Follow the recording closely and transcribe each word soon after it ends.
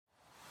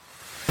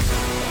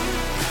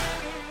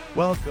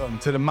Welcome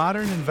to the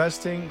Modern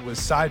Investing with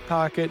Side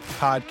Pocket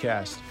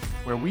podcast,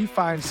 where we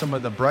find some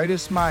of the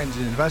brightest minds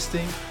in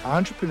investing,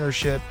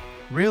 entrepreneurship,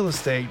 real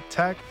estate,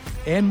 tech,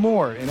 and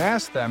more, and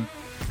ask them,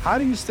 how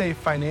do you stay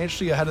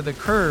financially ahead of the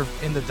curve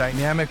in the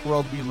dynamic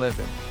world we live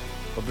in?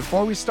 But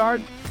before we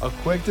start, a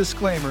quick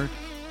disclaimer.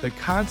 The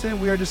content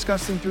we are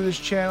discussing through this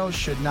channel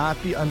should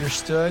not be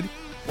understood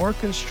or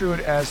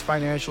construed as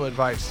financial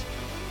advice.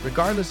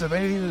 Regardless of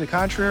anything to the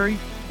contrary,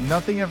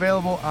 nothing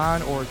available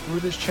on or through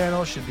this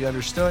channel should be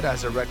understood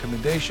as a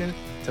recommendation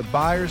to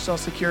buy or sell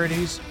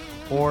securities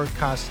or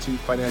constitute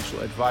financial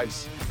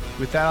advice.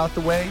 With that out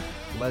the way,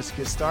 let's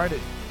get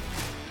started.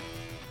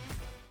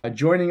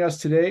 Joining us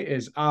today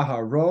is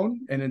Aharon,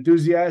 an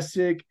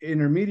enthusiastic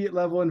intermediate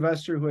level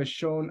investor who has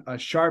shown a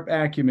sharp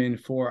acumen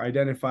for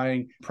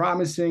identifying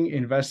promising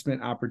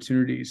investment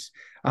opportunities.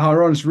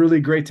 Aharon, it's really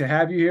great to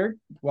have you here.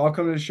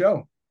 Welcome to the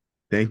show.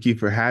 Thank you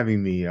for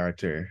having me,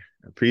 Arthur.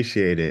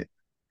 Appreciate it.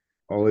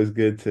 Always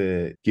good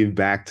to give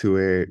back to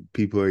where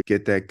people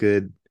get that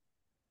good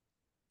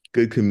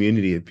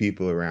community of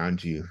people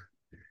around you.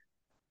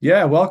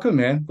 Yeah, welcome,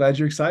 man. Glad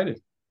you're excited.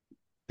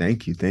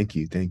 Thank you.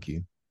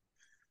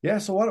 Yeah,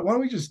 so why don't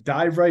we just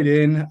dive right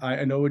in?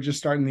 I know we're just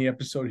starting the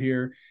episode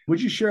here.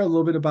 Would you share a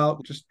little bit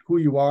about just who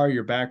you are,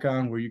 your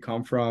background, where you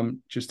come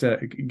from, just to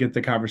get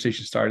the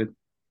conversation started?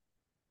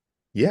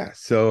 Yeah,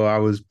 so I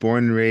was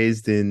born and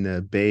raised in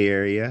the Bay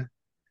Area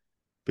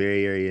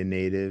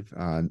native.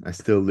 I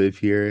still live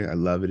here. I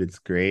love it. It's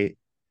great.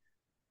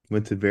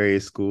 Went to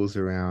various schools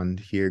around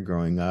here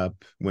growing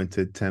up. Went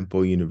to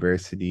Temple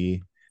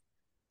University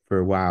for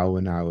a while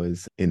when I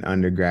was in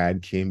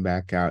undergrad. Came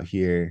back out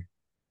here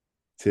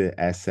to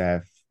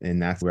SF,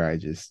 and that's where I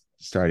just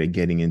started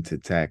getting into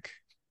tech.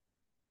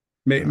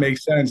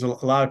 Makes sense. A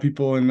lot of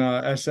people in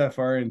SF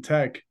are in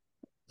tech.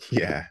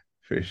 Yeah,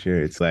 for sure.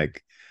 It's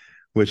like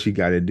what you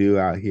got to do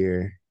out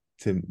here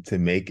to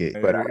make it.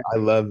 But I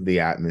love the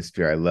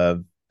atmosphere. I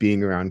love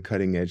being around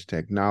cutting edge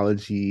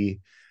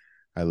technology.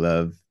 I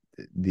love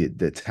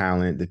the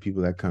talent, the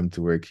people that come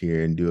to work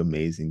here and do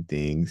amazing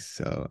things.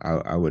 So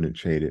I wouldn't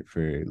trade it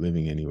for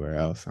living anywhere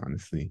else,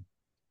 honestly.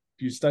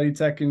 You study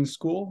tech in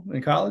school,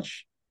 in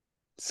college?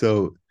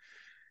 So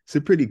it's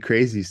a pretty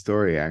crazy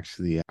story,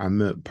 actually. I'm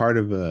a part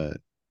of a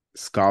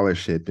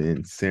scholarship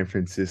in San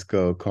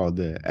Francisco called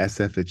the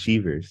SF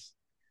Achievers,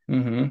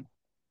 Mm-hmm.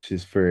 which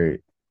is for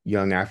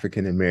young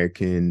African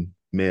American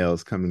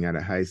males coming out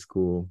of high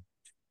school,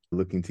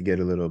 looking to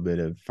get a little bit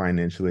of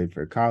financial aid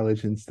for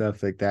college and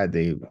stuff like that.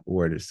 They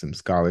awarded some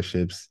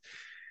scholarships.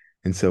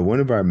 And so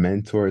one of our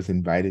mentors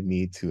invited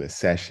me to a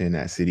session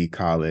at City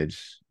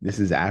College. This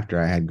is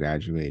after I had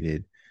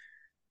graduated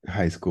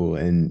high school.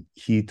 And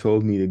he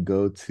told me to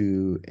go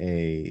to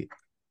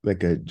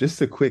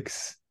just a quick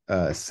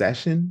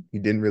session. He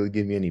didn't really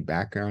give me any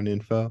background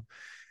info.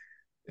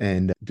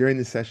 And during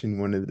the session,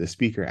 one of the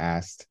speaker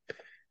asked,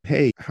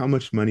 "Hey, how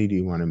much money do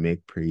you want to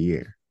make per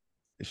year?"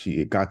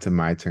 It got to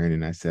my turn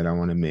and I said, "I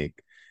want to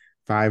make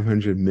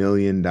 $500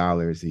 million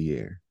a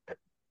year."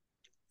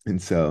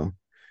 And so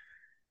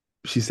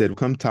she said,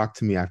 "Come talk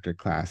to me after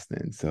class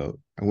then." So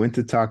I went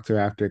to talk to her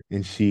after,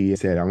 and she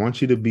said, "I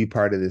want you to be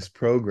part of this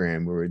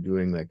program where we're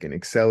doing like an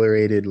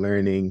accelerated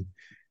learning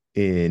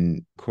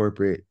in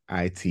corporate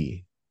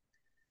IT."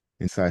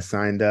 And so I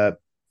signed up,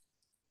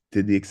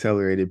 did the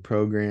accelerated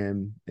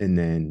program, and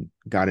then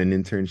got an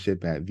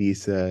internship at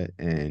Visa.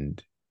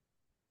 And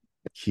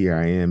here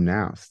I am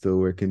now, still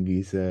working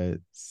Visa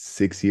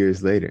 6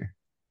 years later.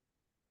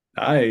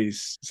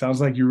 Nice.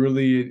 Sounds like you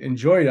really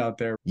enjoy it out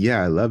there.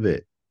 Yeah, I love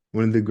it.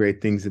 One of the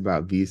great things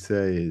about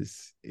Visa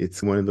is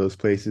it's one of those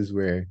places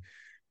where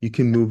you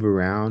can move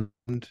around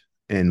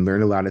and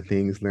learn a lot of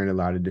things, learn a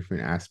lot of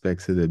different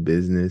aspects of the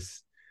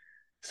business.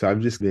 So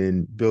I've just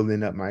been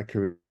building up my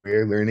career,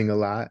 learning a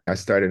lot. I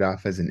started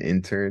off as an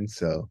intern,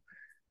 so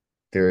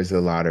there is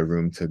a lot of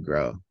room to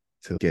grow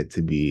to get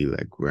to be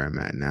like where I'm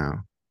at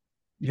now.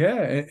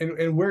 Yeah.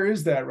 And where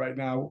is that right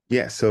now?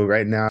 Yeah, so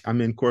right now I'm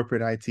in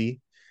corporate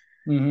IT.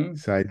 Mm-hmm.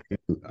 So I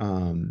do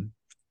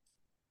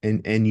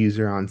an end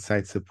user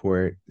on-site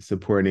support,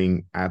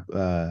 supporting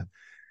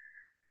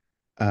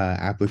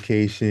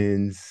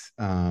applications,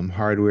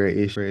 hardware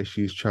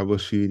issues,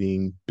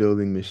 troubleshooting,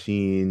 building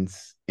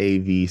machines,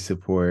 AV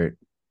support,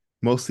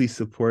 mostly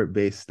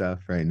support-based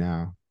stuff right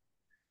now,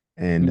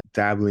 and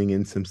dabbling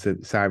in some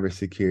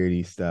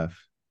cybersecurity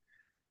stuff,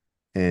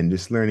 and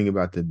just learning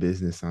about the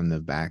business on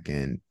the back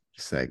end,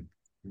 just like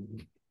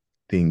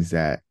things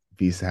that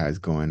Visa has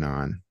going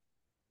on.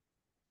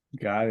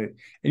 Got it.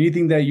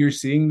 Anything that you're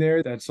seeing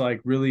there that's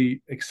like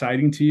really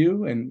exciting to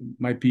you and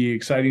might be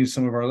exciting to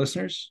some of our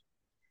listeners?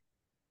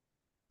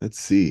 Let's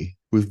see.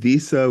 With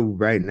Visa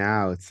right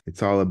now,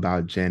 it's all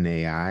about Gen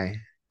AI.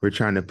 We're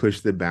trying to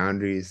push the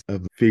boundaries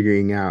of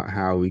figuring out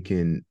how we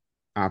can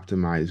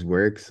optimize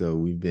work. So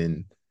we've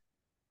been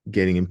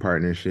getting in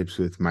partnerships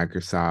with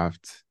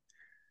Microsoft,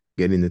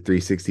 getting the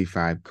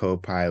 365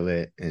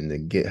 Copilot and the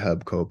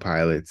GitHub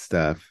Copilot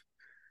stuff,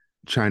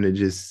 trying to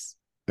just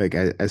like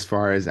as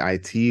far as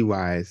IT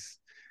wise,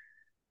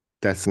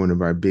 that's one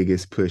of our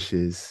biggest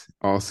pushes.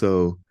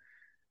 Also,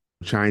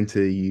 trying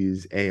to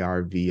use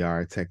AR,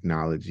 VR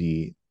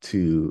technology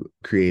to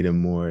create a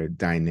more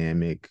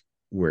dynamic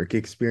work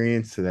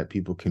experience so that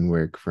people can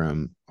work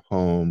from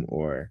home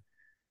or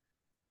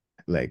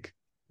like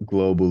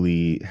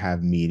globally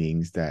have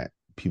meetings that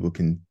people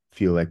can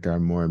feel like are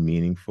more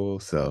meaningful.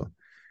 So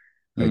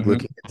like Hmm.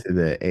 looking into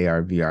the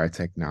AR, VR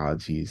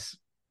technologies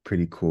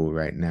pretty cool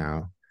right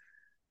now.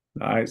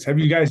 Nice. Have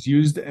you guys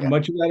used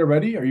much of that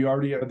already? Are you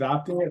already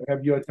adopting it?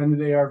 Have you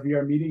attended AR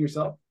VR meeting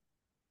yourself?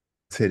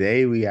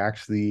 Today we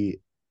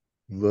actually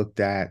looked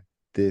at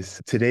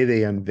this. Today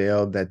they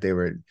unveiled that they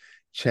were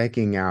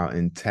checking out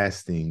and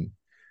testing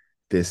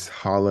this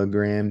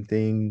hologram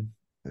thing.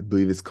 I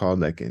believe it's called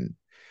like an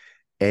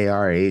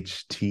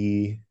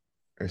ARHT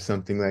or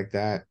something like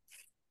that.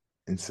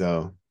 And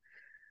so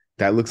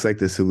that looks like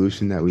the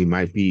solution that we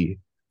might be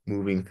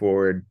moving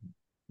forward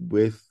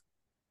with,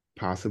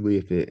 possibly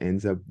if it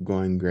ends up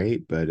going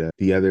great. But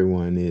the other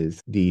one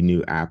is the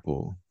new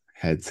Apple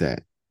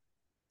headset,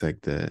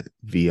 like the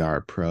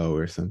VR Pro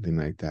or something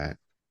like that.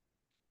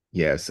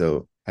 Yeah,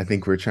 so I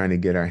think we're trying to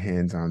get our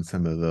hands on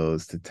some of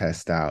those to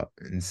test out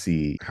and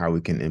see how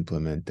we can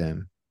implement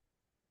them.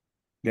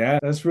 Yeah,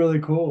 that's really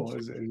cool.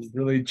 It's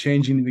really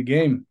changing the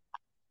game.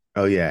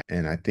 Oh yeah,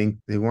 and I think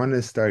they want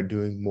to start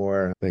doing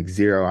more like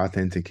zero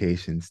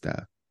authentication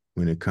stuff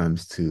when it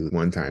comes to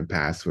one-time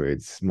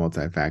passwords,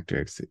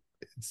 multi-factor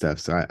stuff.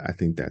 So I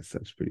think that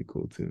stuff's pretty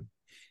cool too.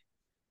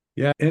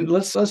 Yeah, and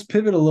let's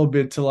pivot a little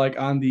bit to like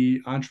on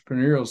the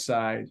entrepreneurial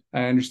side.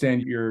 I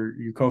understand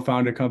you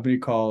co-founded a company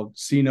called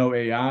CENO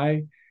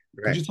AI.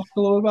 Could Right. you talk a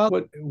little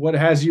about what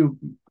has you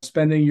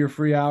spending your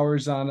free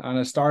hours on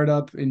a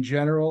startup in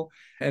general,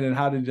 and then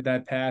how did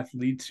that path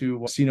lead to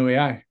CENO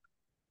AI?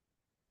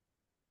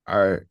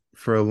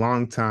 For a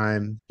long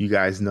time, you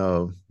guys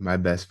know my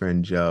best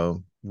friend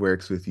Joe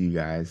works with you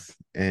guys.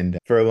 And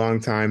for a long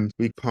time,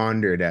 we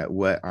pondered at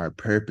what our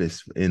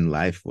purpose in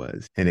life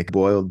was. And it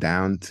boiled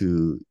down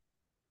to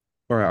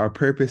or our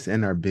purpose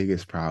and our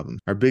biggest problem.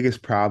 Our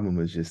biggest problem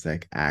was just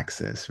like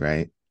access,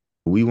 right?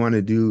 We want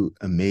to do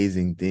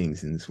amazing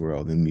things in this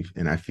world,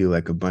 and I feel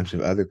like a bunch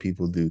of other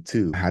people do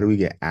too. How do we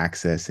get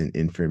access and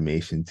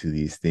information to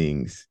these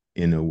things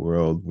in a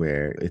world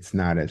where it's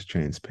not as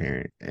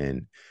transparent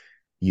and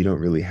you don't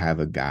really have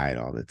a guide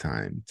all the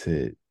time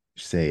to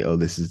say, oh,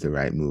 this is the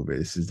right move or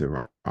this is the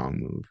wrong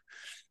move.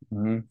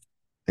 Mhm.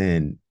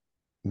 And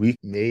we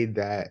made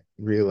that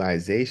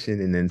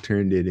realization and then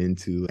turned it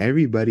into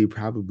everybody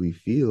probably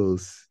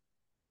feels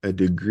a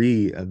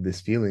degree of this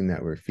feeling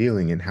that we're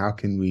feeling. And how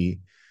can we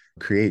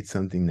create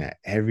something that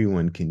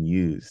everyone can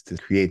use to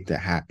create the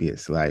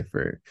happiest life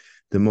or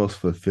the most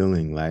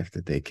fulfilling life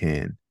that they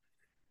can?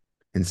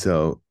 And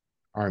so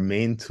our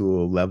main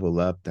tool, Level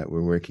Up, that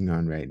we're working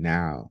on right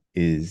now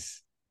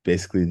is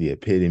basically the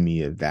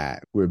epitome of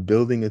that. We're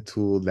building a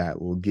tool that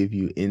will give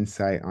you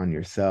insight on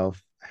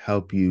yourself,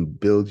 help you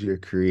build your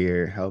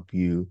career, help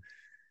you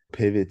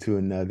pivot to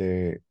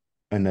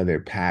another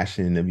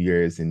passion of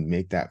yours and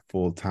make that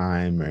full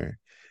time, or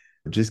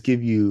just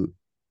give you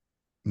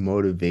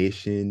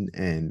motivation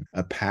and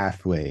a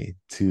pathway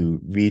to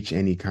reach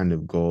any kind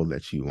of goal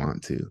that you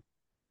want to.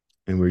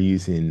 And we're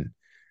using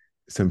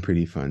some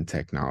pretty fun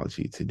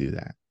technology to do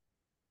that.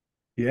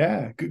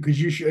 Yeah, could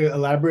you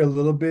elaborate a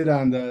little bit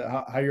on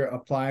the how you're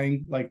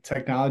applying like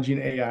technology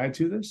and AI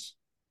to this?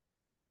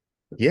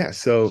 Yeah,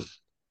 so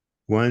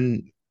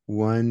one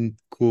one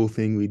cool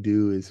thing we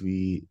do is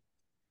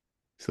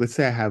so let's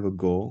say I have a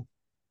goal.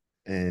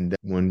 And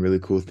one really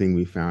cool thing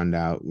we found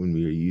out when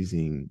we were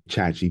using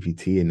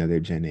ChatGPT and other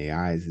Gen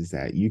AIs is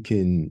that you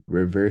can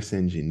reverse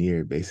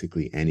engineer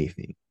basically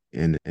anything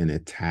and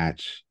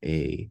attach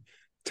a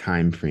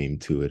time frame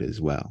to it as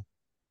well.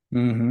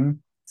 Mm-hmm.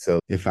 So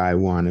if I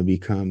want to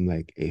become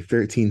like a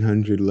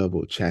 1300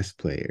 level chess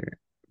player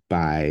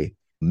by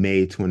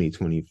May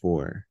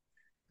 2024,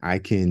 I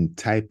can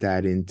type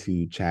that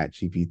into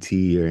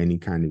ChatGPT or any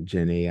kind of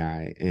Gen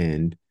AI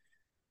and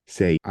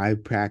say I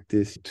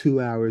practice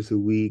 2 hours a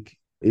week.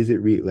 Is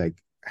it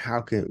like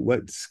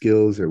what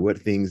skills or what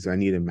things do I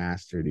need to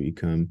master to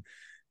become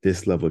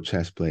this level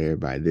chess player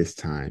by this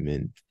time?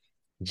 And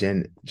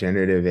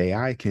generative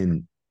AI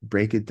can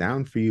break it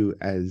down for you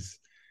as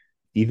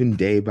even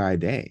day by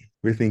day.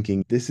 We're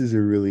thinking this is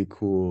a really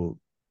cool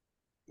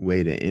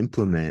way to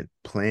implement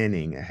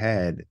planning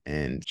ahead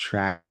and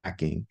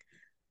tracking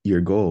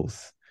your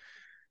goals.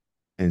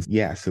 And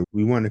yeah, so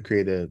we want to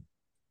create a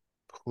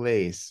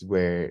place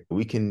where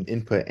we can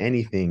input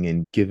anything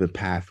and give a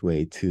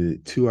pathway to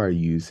our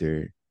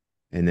user,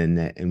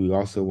 and we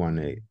also want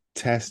to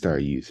test our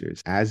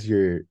users as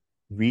you're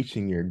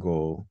reaching your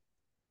goal.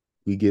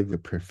 We give a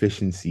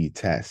proficiency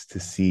test to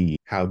see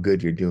how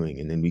good you're doing,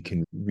 and then we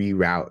can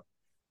reroute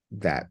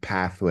that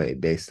pathway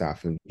based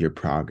off of your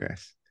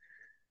progress.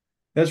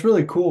 That's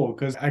really cool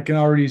because I can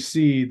already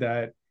see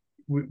that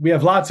we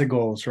have lots of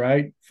goals,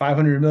 right?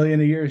 500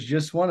 million a year is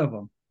just one of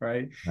them,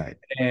 right? Right.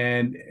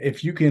 And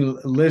if you can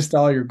list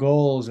all your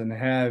goals and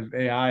have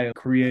AI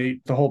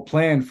create the whole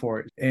plan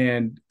for it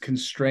and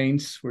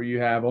constraints where you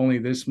have only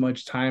this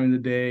much time in the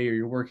day or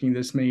you're working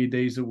this many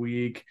days a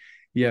week,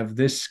 you have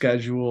this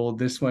schedule,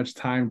 this much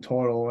time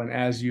total. And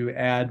as you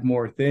add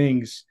more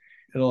things,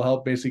 it'll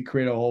help basically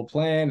create a whole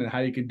plan and how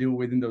you can do it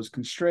within those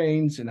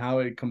constraints and how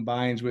it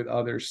combines with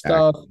other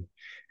stuff. Exactly.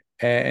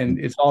 And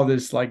it's all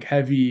this like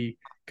heavy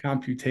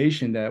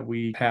computation that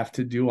we have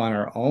to do on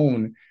our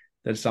own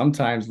that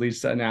sometimes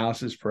leads to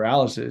analysis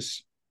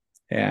paralysis.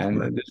 And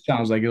Right. this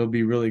sounds like it'll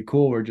be really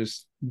cool where it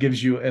just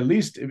gives you, at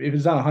least if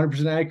it's not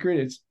 100% accurate,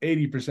 it's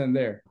 80%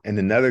 there. And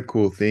another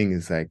cool thing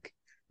is like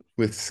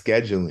with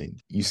scheduling,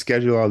 you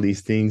schedule all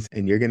these things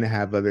and you're going to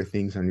have other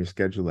things on your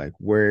schedule like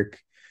work,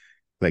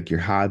 like your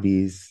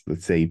hobbies.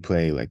 Let's say you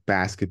play like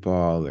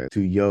basketball or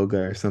do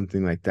yoga or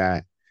something like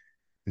that.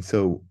 And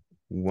so,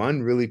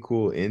 one really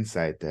cool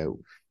insight that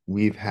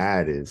we've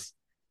had is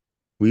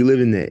we live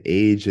in the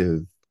age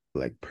of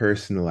like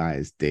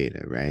personalized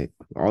data, right?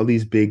 All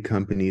these big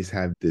companies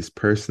have this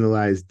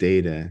personalized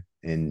data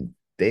and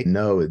they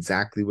know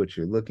exactly what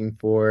you're looking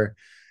for.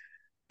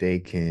 They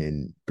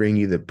can bring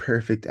you the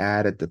perfect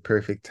ad at the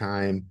perfect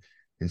time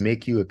and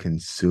make you a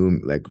consumer,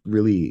 like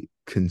really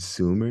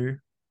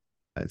consumer.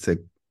 It's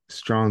like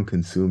strong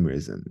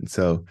consumerism. And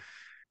so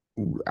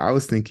I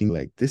was thinking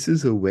like this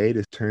is a way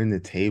to turn the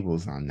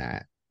tables on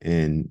that.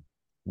 And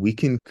we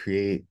can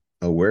create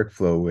a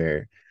workflow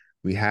where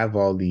we have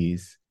all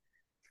these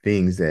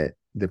things that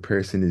the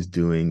person is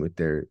doing with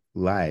their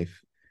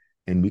life.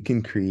 And we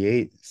can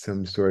create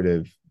some sort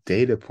of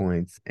data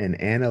points and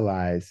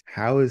analyze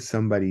how is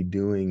somebody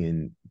doing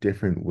in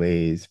different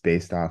ways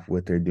based off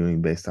what they're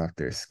doing, based off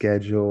their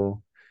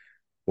schedule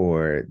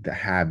or the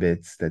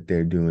habits that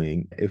they're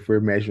doing. If we're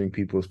measuring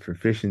people's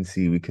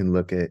proficiency, we can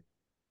look at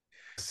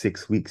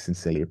 6 weeks and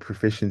say your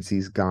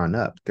proficiency's gone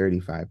up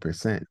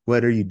 35%.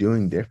 What are you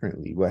doing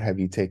differently? What have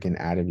you taken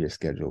out of your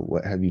schedule?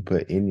 What have you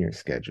put in your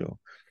schedule?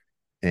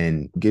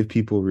 And give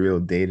people real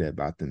data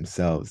about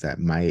themselves that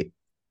might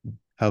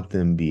help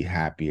them be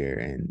happier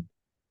and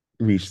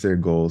reach their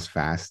goals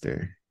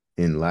faster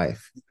in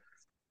life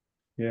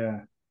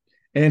Yeah.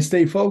 And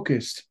stay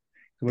focused.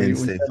 When and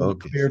you stay have a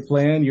clear focused.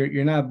 plan,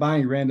 you're not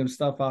buying random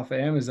stuff off of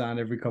Amazon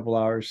every couple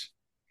hours.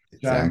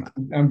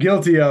 Exactly. I'm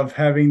guilty of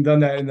having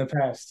done that in the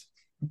past.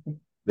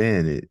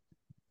 Man,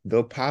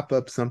 they'll pop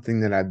up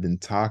something that I've been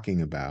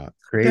talking about.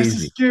 That's the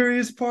Crazy.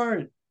 scariest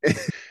part.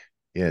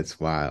 Yeah, it's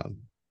wild.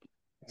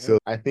 So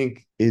I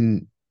think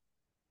in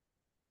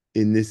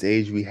this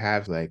age we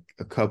have like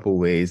a couple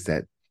ways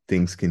that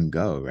things can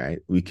go, right?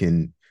 We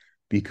can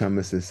become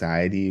a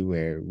society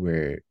where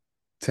we're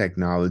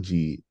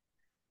technology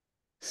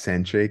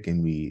centric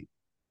and we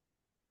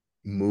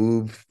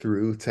move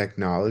through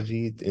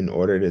technology in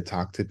order to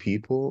talk to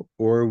people,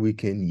 or we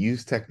can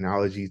use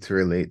technology to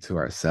relate to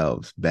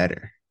ourselves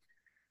better.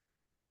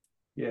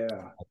 Yeah.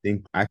 I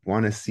think I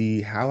want to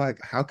see how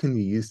can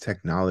we use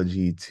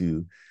technology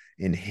to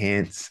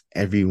enhance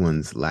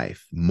everyone's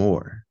life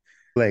more,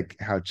 like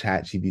how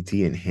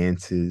ChatGPT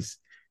enhances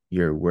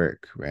your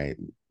work, right?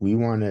 We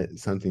want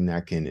something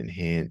that can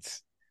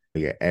enhance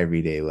your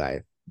everyday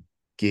life,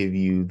 give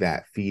you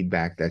that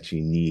feedback that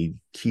you need,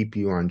 keep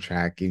you on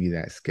track, give you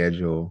that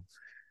schedule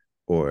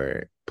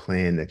or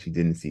plan that you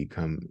didn't see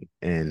come,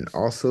 and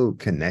also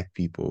connect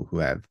people who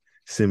have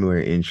similar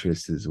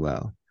interests as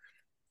well.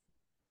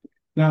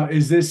 Now,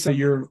 is this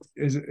your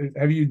is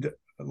have you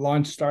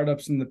launched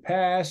startups in the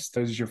past?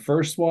 Is this your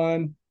first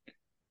one?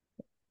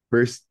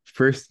 First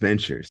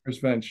ventures.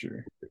 First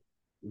venture.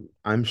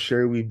 I'm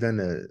sure we've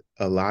done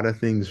a lot of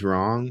things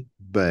wrong,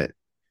 but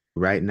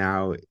right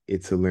now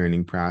it's a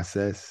learning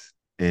process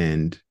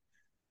and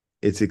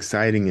it's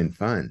exciting and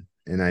fun.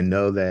 And I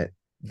know that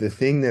the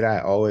thing that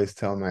I always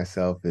tell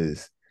myself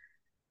is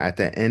at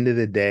the end of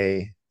the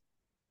day,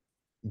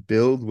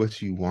 build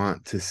what you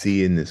want to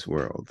see in this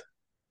world,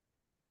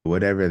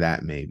 whatever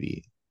that may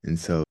be. And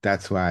so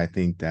that's why I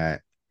think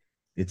that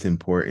it's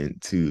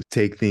important to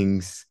take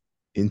things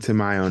into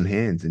my own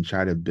hands and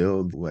try to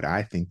build what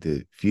I think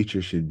the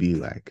future should be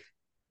like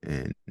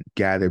and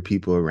gather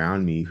people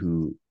around me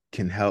who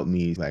can help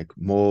me like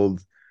mold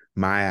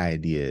my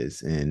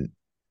ideas and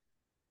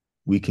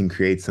we can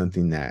create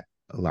something that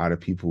a lot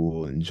of people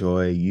will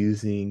enjoy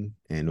using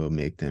and will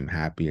make them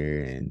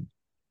happier and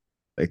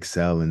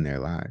excel in their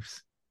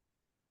lives.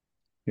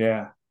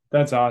 Yeah,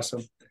 that's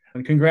awesome.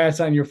 And congrats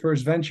on your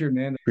first venture,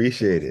 man.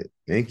 Appreciate it.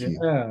 Thank you.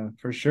 Yeah,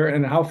 for sure.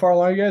 And how far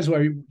along are you guys?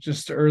 Are you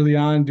just early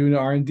on doing the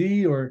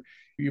R&D, or are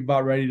you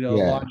about ready to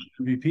Yeah. launch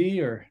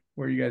MVP, or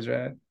where you guys are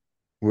at?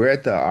 We're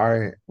at the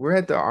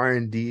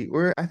R&D.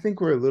 I think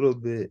we're a little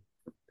bit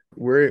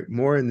we're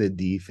more in the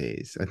D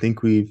phase. I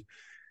think we've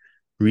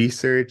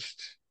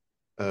researched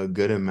a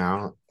good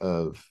amount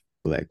of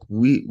like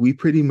we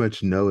pretty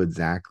much know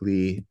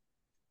exactly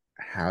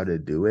how to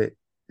do it.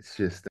 It's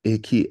just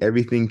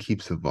everything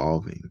keeps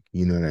evolving.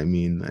 You know what I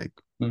mean? Like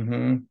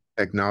Mm-hmm.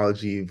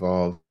 technology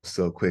evolves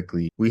so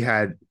quickly. We've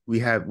had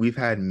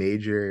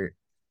major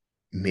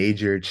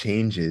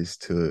changes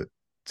to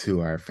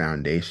our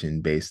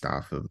foundation based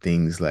off of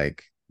things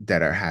like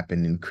that are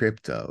happening in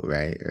crypto,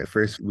 right? At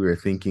first, we were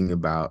thinking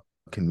about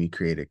can we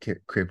create a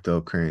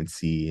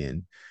cryptocurrency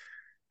and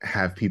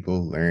have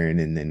people learn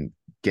and then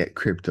get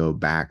crypto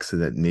back so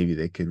that maybe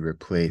they could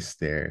replace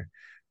their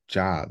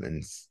job.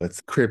 And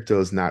it's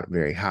crypto's not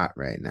very hot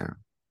right now.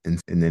 And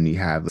then you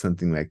have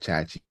something like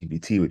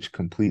ChatGPT, which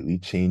completely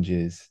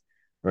changes,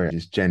 or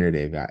just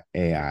generative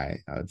AI,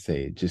 I would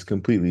say, it just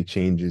completely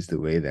changes the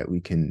way that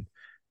we can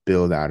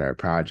build out our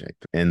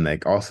project. And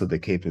like also the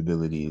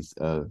capabilities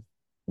of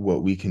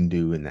what we can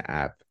do in the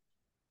app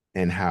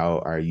and how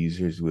our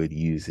users would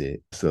use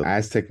it. So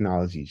as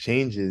technology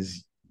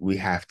changes, we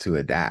have to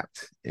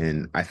adapt.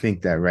 And I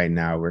think that right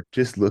now we're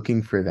just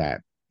looking for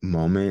that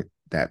moment,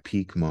 that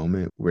peak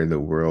moment where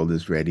the world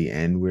is ready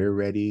and we're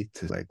ready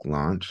to like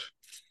launch,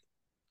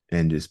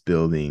 and just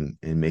building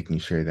and making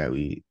sure that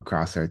we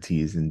cross our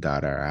T's and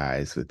dot our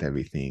I's with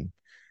everything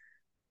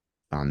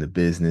on the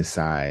business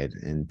side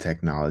and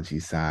technology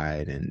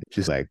side, and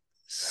just like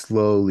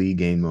slowly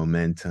gain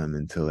momentum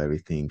until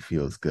everything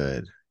feels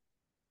good.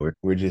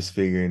 We're just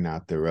figuring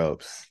out the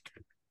ropes.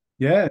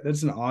 Yeah,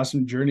 that's an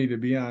awesome journey to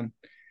be on.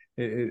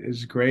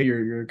 It's great.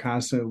 You're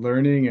constantly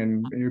learning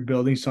and you're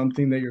building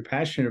something that you're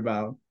passionate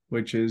about,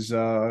 which is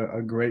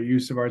a great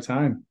use of our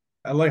time.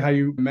 I like how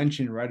you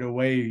mentioned right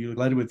away, you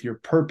led with your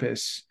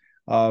purpose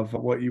of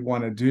what you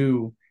want to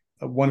do.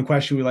 One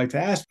question we like to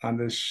ask on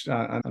this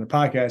on the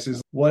podcast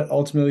is, what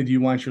ultimately do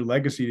you want your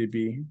legacy to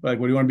be? Like,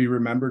 what do you want to be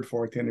remembered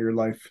for at the end of your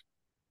life?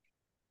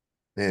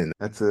 Man,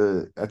 that's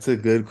a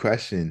good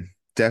question.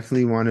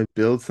 Definitely want to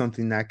build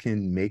something that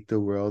can make the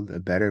world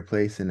a better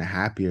place and a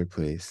happier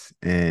place,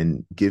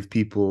 and give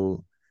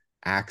people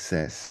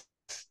access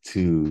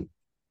to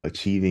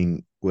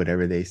achieving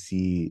whatever they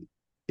see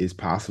is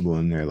possible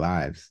in their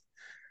lives.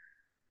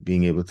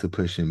 Being able to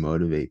push and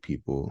motivate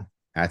people.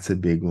 That's a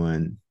big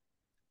one.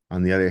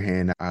 On the other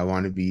hand, I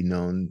want to be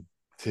known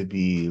to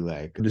be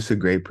like just a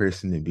great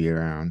person to be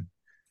around,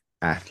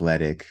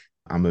 athletic.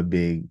 I'm a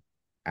big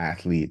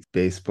athlete,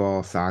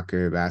 baseball,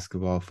 soccer,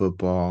 basketball,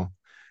 football,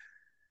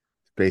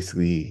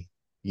 basically,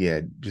 yeah,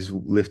 just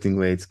lifting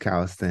weights,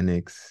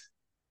 calisthenics.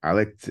 I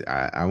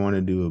want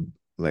to do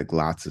like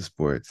lots of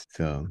sports.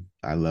 So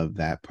I love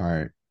that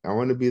part. I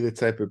want to be the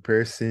type of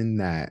person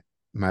that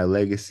my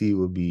legacy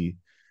will be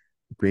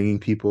bringing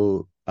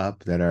people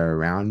up that are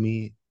around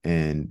me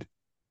and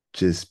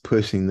just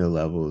pushing the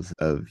levels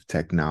of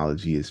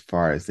technology as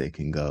far as they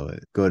can go.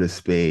 Go to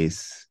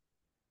space,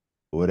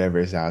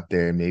 whatever's out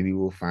there. Maybe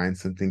we'll find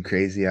something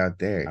crazy out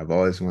there. I've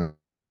always wanted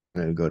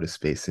to go to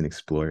space and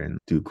explore and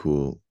do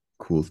cool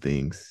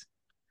things.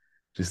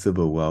 Just live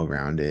a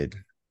well-rounded,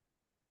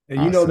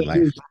 And you know awesome that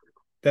life.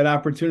 that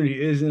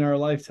opportunity is in our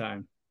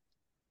lifetime.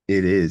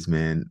 It is,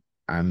 man.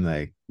 I'm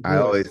like, I Do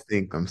it. always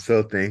think I'm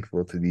so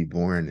thankful to be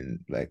born and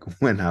like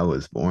when I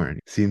was born.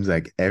 It seems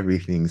like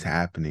everything's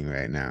happening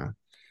right now.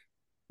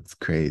 It's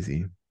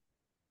crazy.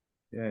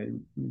 Yeah,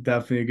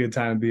 definitely a good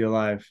time to be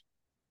alive.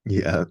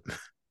 Yeah.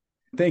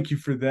 Thank you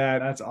for that.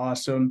 That's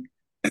awesome.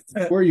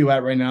 Where are you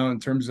at right now in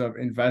terms of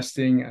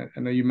investing? I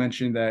know you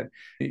mentioned that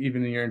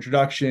even in your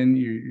introduction,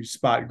 you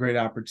spot great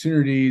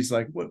opportunities.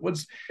 Like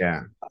what's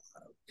Yeah.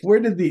 where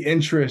did the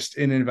interest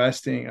in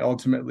investing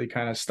ultimately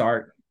kind of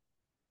start?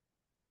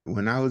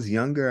 When I was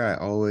younger, I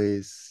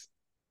always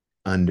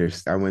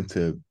I went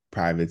to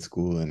private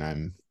school and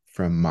I'm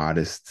from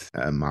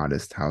a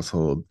modest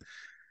household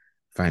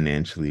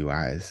financially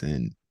wise.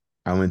 And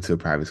I went to a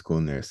private school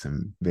and there's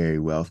some very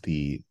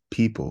wealthy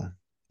people.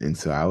 And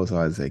so I was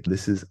always like,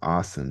 this is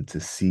awesome to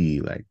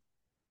see like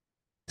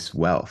this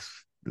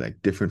wealth,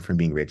 like different from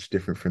being rich,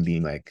 different from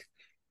being like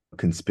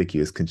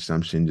conspicuous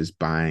consumption, just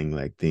buying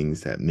like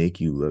things that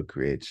make you look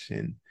rich.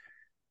 And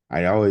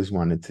I always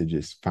wanted to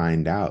just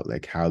find out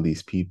like how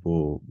these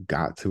people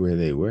got to where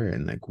they were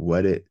and like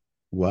what it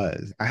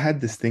was. I had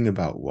this thing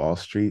about Wall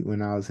Street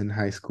when I was in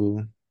high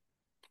school.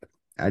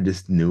 I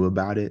just knew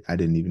about it. I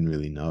didn't even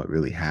really know it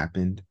really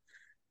happened.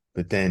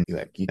 But then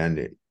like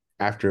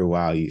after a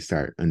while you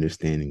start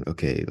understanding,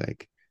 okay,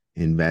 like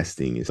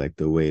investing is like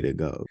the way to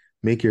go.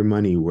 Make your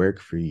money work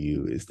for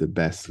you is the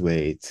best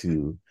way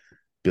to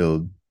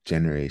build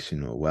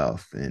generational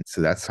wealth. And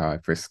so that's how I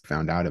first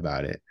found out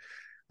about it.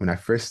 When I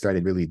first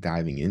started really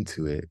diving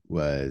into it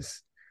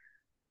was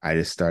I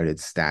just started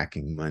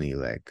stacking money.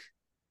 Like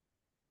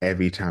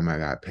every time I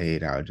got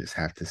paid, I would just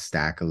have to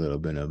stack a little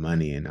bit of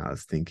money. And I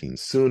was thinking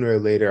sooner or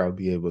later I'll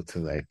be able to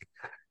like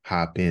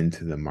hop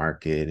into the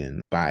market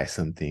and buy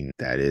something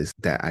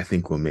that I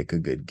think will make a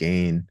good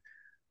gain,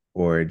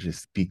 or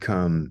just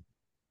become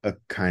a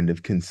kind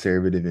of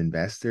conservative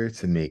investor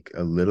to make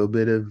a little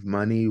bit of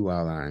money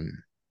while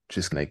I'm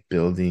just like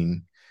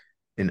building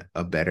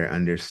a better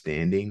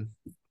understanding.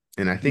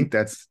 And I think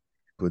that's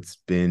what's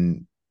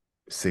been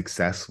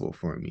successful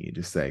for me.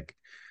 Just like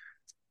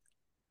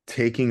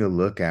taking a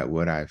look at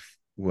what I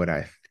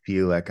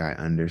feel like I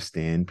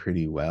understand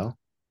pretty well,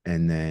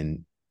 and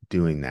then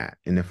doing that.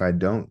 And if I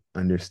don't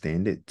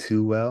understand it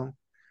too well,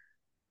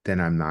 then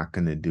I'm not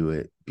going to do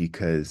it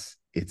because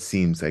it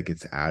seems like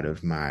it's out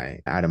of my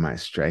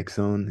strike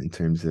zone in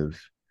terms of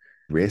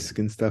risk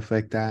and stuff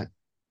like that.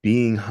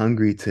 Being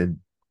hungry to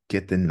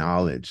get the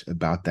knowledge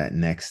about that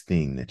next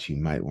thing that you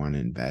might want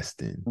to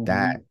invest in. Mhm.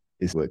 That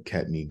is what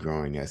kept me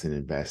growing as an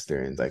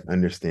investor and like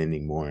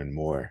understanding more and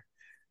more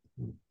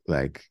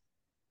like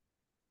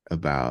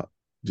about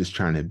just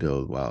trying to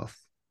build wealth.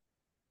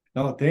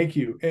 No, thank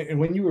you. And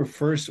when you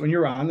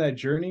were on that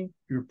journey,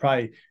 you were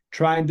probably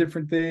trying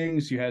different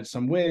things. You had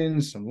some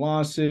wins, some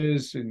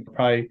losses, and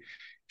probably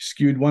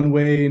skewed one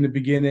way in the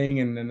beginning.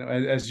 And then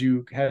as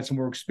you had some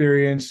more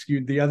experience,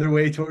 skewed the other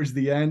way towards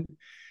the end.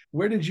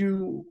 Where did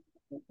you,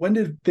 when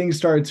did things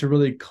start to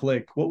really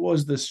click? What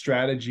was the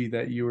strategy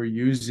that you were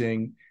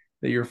using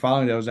that you're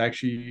following that was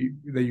actually,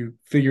 that you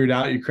figured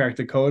out, you cracked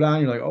the code on?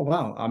 You're like, oh,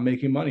 wow, I'm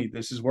making money.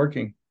 This is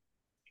working.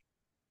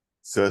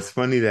 So it's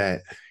funny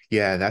that,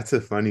 yeah, that's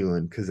a funny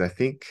one because I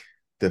think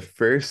the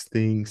first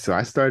thing, so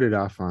I started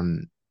off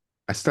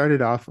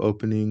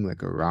opening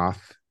like a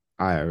Roth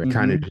IRA,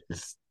 kind of Mm-hmm.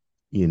 just,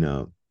 you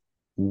know,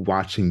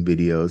 watching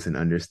videos and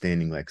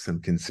understanding like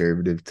some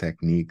conservative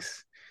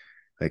techniques,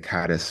 like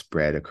how to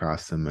spread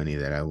across the money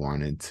that I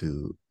wanted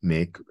to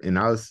make. And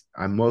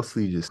I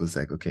mostly just was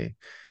like, okay,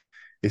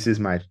 this is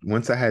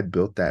once I had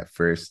built that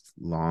first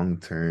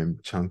long-term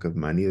chunk of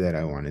money that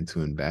I wanted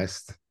to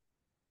invest,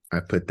 I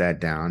put that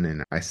down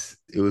and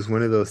it was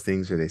one of those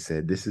things where they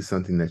said, this is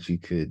something that you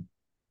could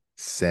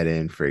set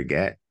and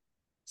forget.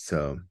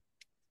 So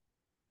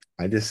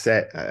I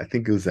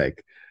think it was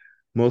like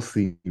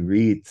mostly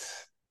REITs,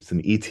 some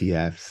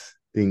ETFs,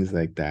 things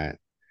like that.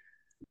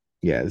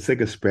 Yeah, it's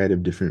like a spread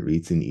of different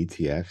REITs and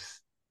ETFs.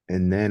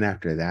 And then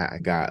after that, I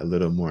got a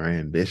little more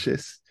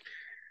ambitious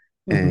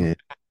and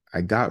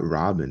I got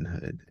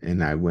Robinhood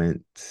and I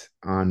went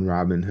on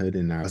Robinhood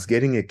and I was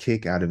getting a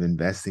kick out of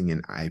investing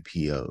in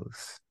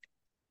IPOs.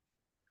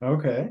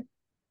 Okay.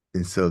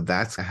 And so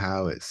that's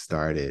how it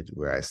started,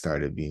 where I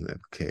started being like,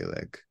 okay,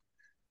 like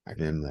I've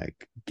been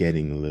like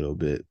getting a little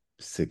bit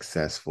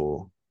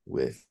successful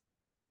with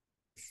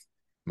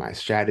my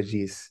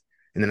strategies.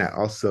 And then I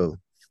also,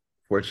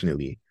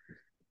 fortunately,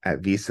 at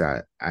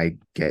Visa, I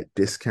get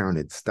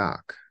discounted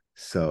stock.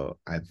 So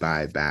I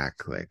buy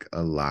back like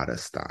a lot of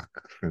stock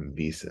from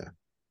Visa.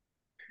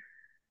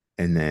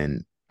 And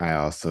then I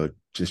also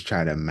just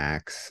try to I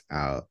max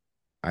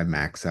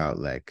out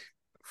like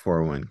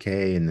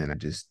 401k. And then I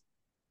just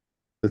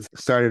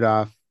started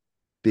off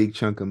big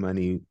chunk of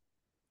money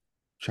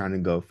trying to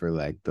go for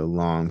like the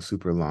long,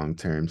 super long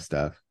term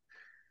stuff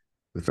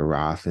with the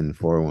Roth and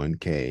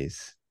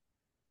 401ks.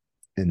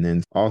 And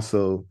then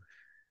also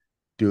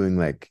doing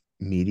like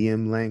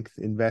medium length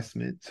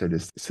investment. So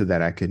just so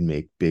that I could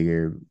make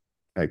bigger,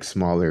 like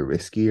smaller,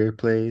 riskier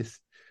plays.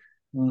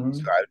 So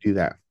Mm-hmm. I would do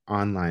that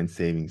online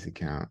savings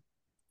account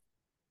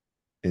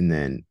and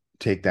then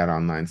take that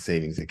online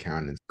savings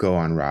account and go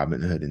on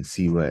Robinhood and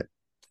see what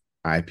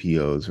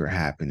IPOs were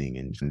happening.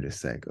 And I'm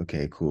just like,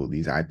 okay, cool.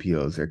 These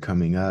IPOs are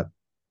coming up.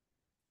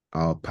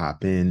 I'll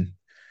pop in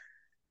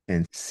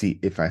and see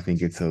if I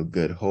think it's a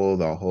good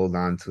hold, I'll hold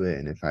on to it.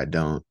 And if I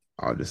don't,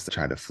 I'll just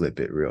try to flip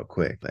it real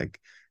quick, like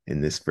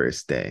in this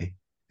first day.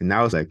 And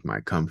that was like my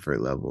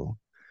comfort level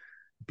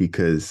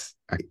because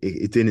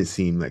it didn't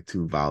seem like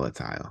too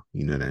volatile.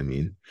 You know what I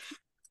mean?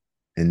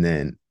 And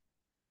then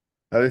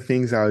other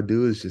things I would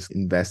do is just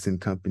invest in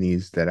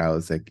companies that I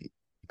was like,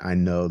 I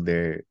know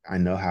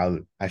how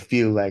I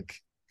feel like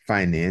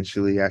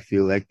financially, I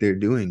feel like they're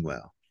doing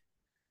well.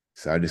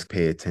 So I just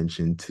pay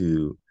attention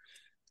to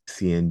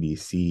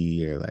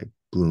CNBC or like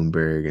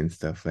Bloomberg and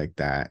stuff like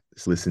that.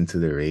 Just listen to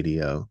the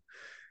radio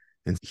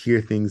and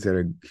hear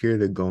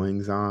the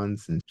goings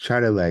ons and try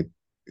to like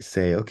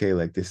say, okay,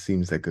 like this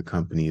seems like a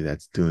company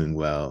that's doing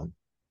well,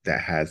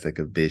 that has like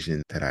a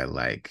vision that I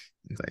like.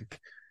 It's like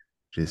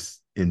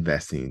just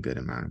investing a good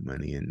amount of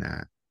money in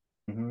that,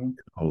 Mm-hmm.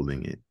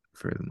 holding it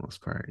for the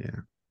most part. Yeah.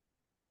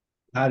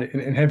 Got it.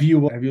 And have you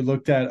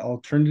looked at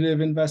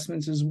alternative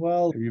investments as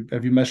well?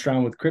 Have you messed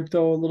around with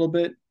crypto a little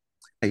bit?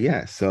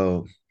 Yeah.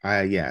 So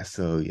yeah,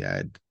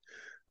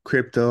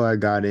 crypto, I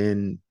got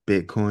in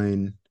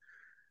Bitcoin,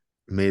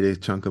 made a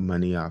chunk of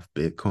money off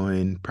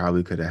Bitcoin.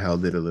 Probably could have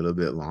held it a little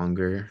bit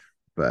longer,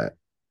 but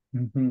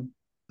Hmm.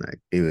 like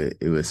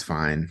it was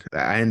fine.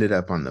 I ended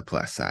up on the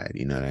plus side,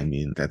 you know what I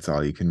mean? That's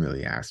all you can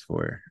really ask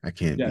for.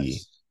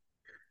 Yes.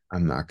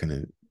 I'm not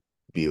gonna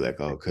be like,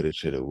 oh, coulda,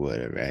 shoulda,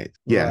 woulda, right?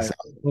 Yeah, Right. so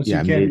Plus, yeah,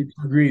 you I can't made be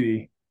too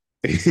greedy.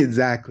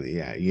 exactly.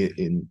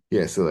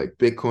 Yeah. So like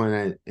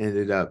Bitcoin I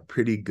ended up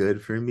pretty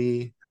good for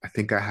me. I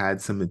think I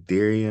had some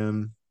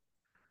Ethereum.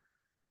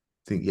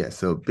 Yeah,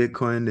 so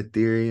Bitcoin,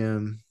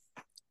 Ethereum.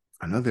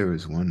 I know there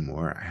was one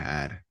more I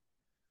had.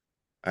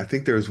 I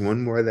think there was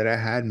one more that I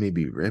had,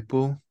 maybe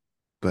Ripple,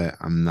 but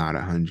I'm not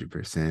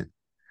 100%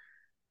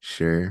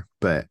 sure.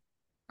 But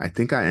I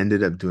think I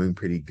ended up doing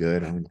pretty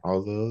good on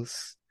all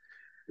those.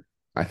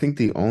 I think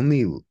the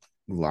only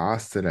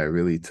loss that I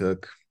really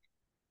took,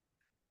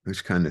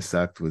 which kind of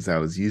sucked, was I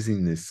was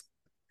using this.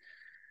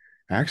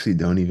 I actually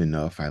don't even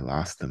know if I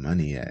lost the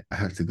money yet. I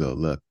have to go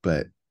look,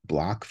 but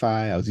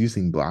BlockFi, I was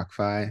using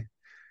BlockFi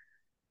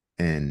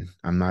and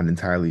I'm not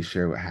entirely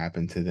sure what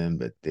happened to them,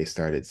 but they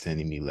started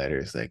sending me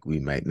letters like we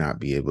might not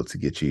be able to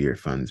get you your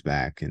funds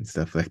back and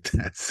stuff like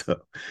that. So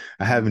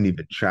I haven't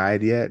even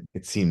tried yet.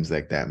 It seems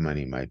like that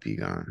money might be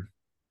gone.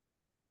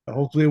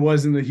 Hopefully, it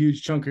wasn't a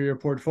huge chunk of your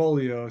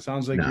portfolio. It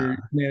sounds like you're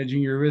Nah,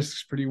 managing your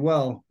risks pretty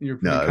well. You're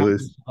pretty no,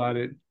 confident about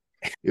it.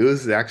 it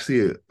was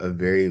actually a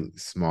very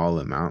small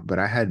amount, but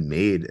I had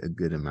made a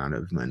good amount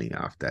of money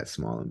off that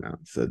small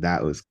amount. So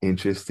that was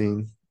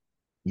interesting.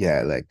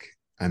 Yeah, like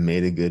I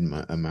made a good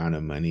amount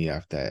of money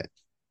off that.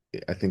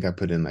 I think I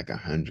put in like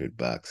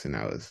 $100 and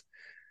I was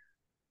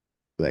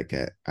like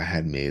I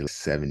had made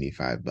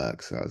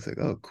 $75. So I was like,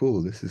 oh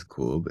cool, this is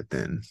cool. But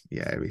then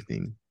yeah,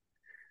 everything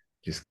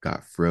just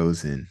got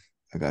frozen.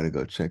 I gotta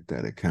go check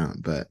that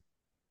account. But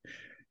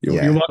You're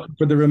yeah, welcome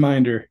for the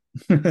reminder.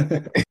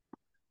 but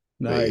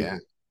Nice. yeah,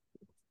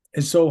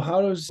 And so,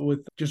 how does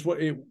with just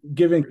what it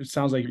given? It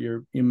sounds like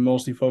you're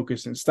mostly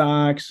focused in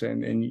stocks,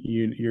 and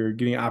you're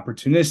getting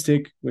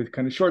opportunistic with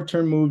kind of short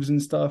term moves and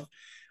stuff.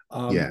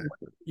 yeah,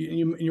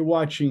 You're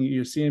watching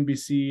your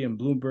CNBC and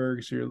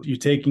Bloomberg, so you're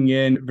taking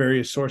in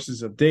various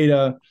sources of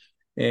data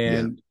yeah.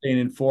 and staying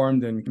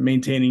informed and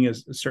maintaining a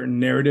certain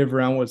narrative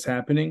around what's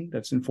happening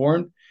that's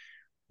informed.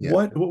 Yeah.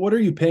 What are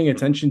you paying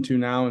attention to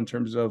now in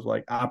terms of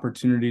like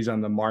opportunities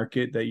on the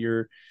market that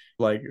you're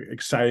like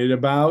excited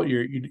about?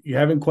 You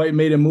haven't quite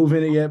made a move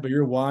in it yet, but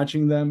you're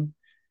watching them,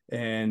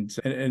 and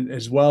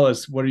as well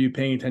as what are you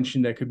paying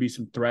attention that could be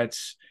some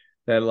threats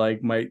that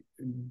like might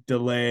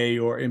delay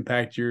or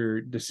impact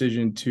your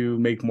decision to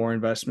make more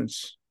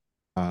investments?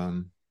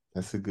 Um,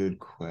 that's a good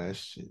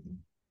question.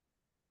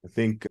 I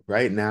think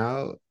right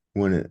now,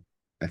 when it,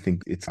 I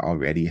think it's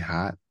already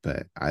hot,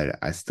 but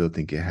I still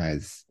think it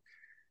has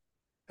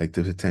like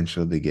the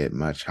potential to get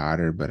much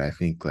hotter. But I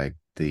think like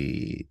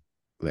the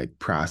like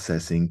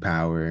processing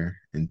power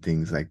and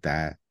things like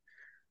that.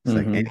 It's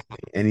like Mm-hmm.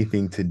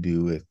 anything to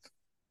do with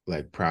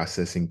like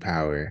processing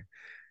power,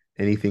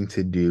 anything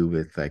to do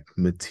with like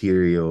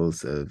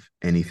materials of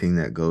anything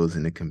that goes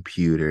in a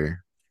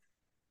computer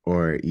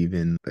or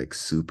even like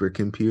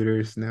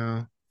supercomputers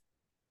now.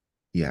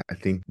 Yeah, I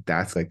think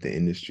that's like the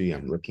industry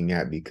I'm looking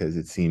at because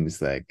it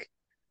seems like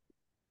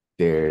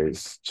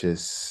there's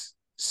just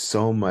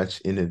so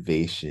much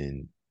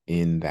innovation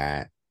in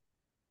that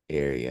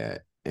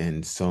area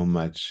and so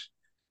much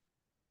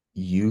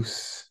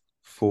use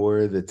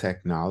for the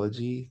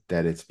technology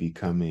that it's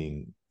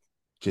becoming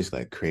just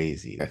like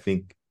crazy. I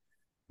think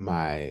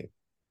my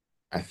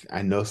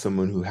I know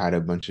someone who had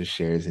a bunch of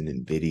shares in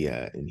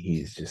Nvidia and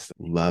he's just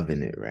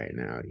loving it right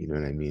now. You know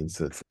what I mean?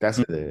 So that's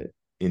the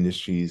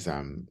industries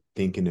I'm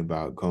thinking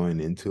about going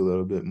into a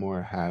little bit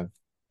more. Have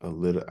a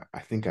little. I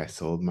think I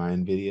sold my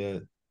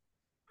Nvidia,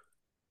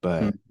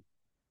 but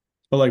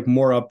But like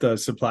more up the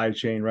supply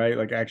chain, right?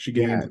 Like actually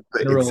getting yeah, into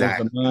but minerals,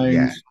 the exactly,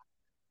 yeah, mines.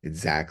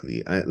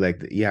 exactly.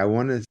 Like, yeah, I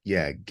want to,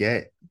 yeah,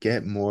 get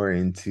more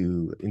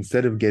into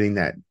instead of getting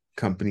that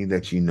company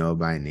that you know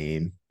by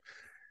name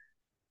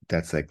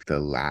that's like the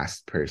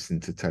last person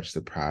to touch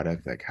the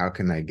product. Like, how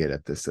can I get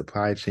at the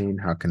supply chain?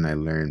 How can I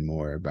learn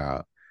more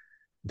about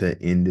the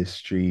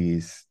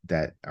industries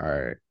that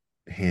are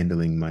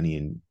handling money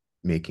and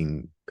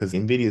making, because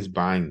Nvidia is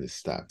buying this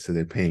stuff, so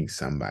they're paying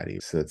somebody.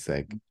 So it's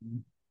like,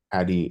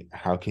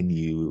 how can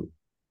you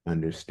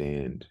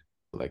understand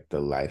like the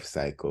life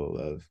cycle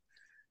of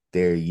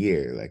their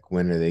year? Like,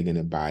 when are they going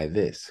to buy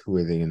this? Who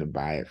are they going to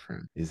buy it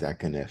from? Is that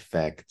going to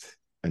affect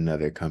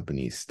another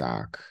company's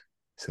stock?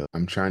 So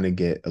I'm trying to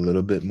get a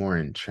little bit more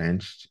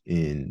entrenched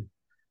in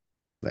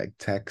like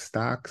tech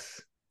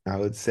stocks, I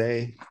would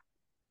say,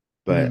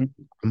 but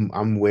Mhm.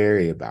 I'm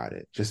wary about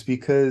it just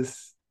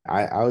because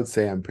I would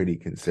say I'm pretty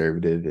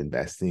conservative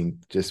investing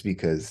just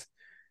because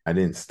I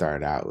didn't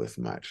start out with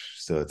much.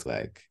 So it's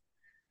like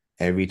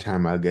every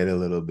time I get a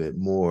little bit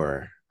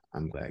more,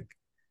 I'm like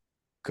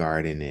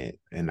guarding it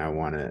and I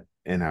want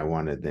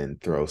to then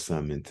throw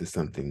some into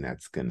something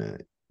that's gonna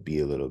be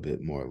a little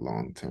bit more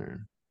long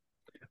term.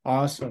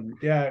 Awesome.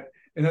 Yeah.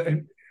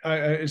 And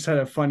I just had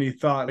a funny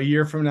thought. A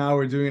year from now,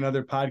 we're doing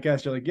another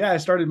podcast. You're like, yeah, I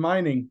started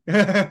mining.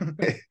 I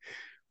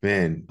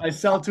Man,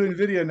 sell to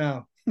NVIDIA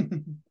now.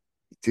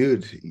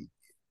 dude,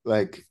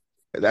 like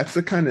that's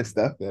the kind of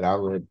stuff that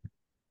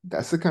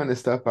that's the kind of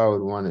stuff I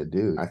would want to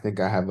do. I think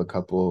I have a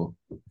couple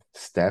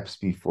steps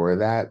before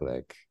that.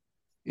 Like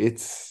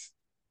it's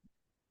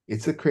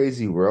it's a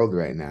crazy world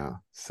right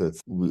now. So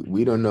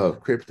we don't know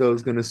if crypto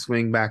is going to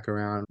swing back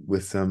around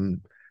with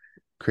some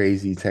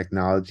crazy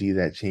technology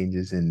that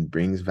changes and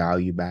brings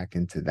value back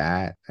into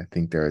that. I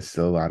think there are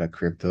still a lot of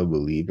crypto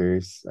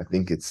believers. I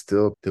think it's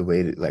still the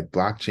way that like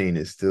blockchain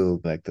is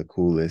still like the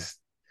coolest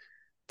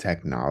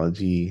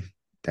technology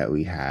that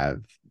we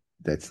have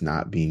that's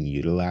not being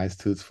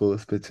utilized to its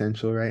fullest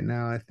potential right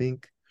now, I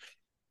think.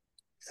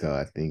 So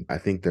I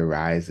think the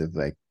rise of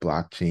like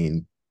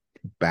blockchain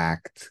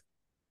backed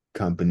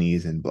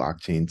companies and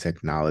blockchain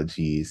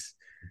technologies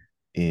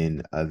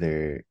in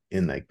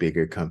like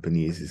bigger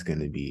companies is going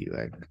to be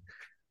like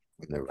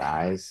on the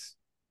rise.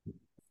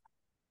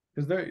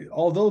 Because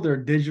although they're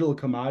digital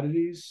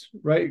commodities,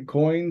 right?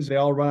 Coins, they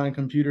all run on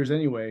computers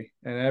anyway.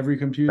 And every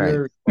Right.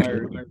 computer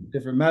requires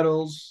different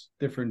metals,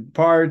 different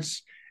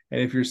parts.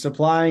 And if you're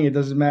supplying, it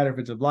doesn't matter if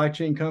it's a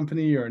blockchain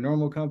company or a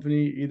normal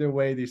company, either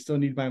way, they still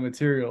need my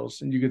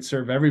materials. And you could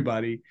serve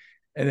everybody.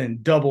 and then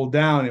double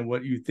down in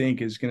what you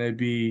think is going to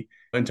be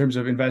in terms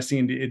of investing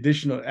in the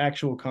additional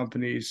actual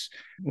companies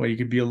where you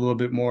could be a little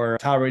bit more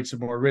tolerate some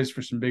more risk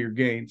for some bigger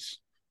gains.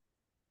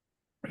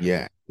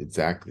 Yeah,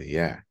 exactly.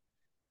 Yeah.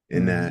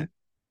 And Mm-hmm. that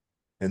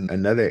and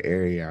another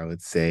area I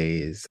would say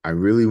is I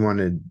really want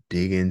to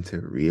dig into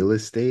real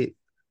estate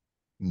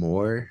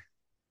more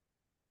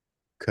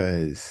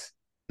because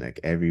like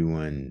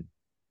everyone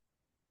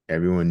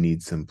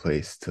needs some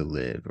place to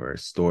live or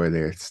store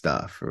their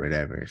stuff or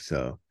whatever.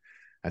 So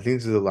I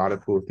think there's a lot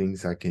of cool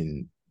things I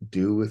can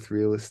do with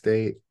real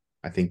estate.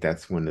 I think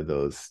that's one of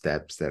those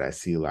steps that I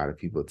see a lot of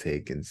people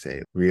take and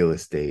say real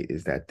estate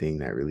is that thing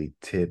that really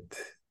tipped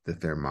the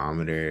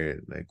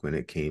thermometer, like when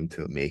it came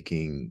to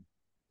making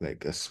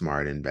like a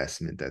smart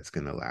investment that's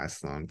going to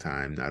last a long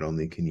time. Not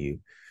only can you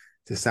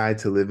decide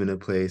to live in a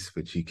place,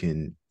 but you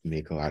can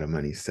make a lot of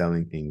money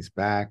selling things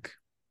back.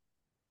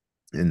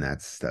 And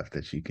that's stuff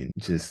that you can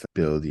just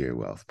build your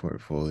wealth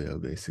portfolio,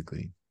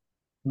 basically.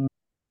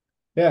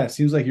 Yeah, it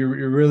seems like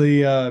you're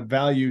really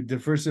value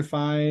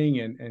diversifying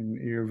and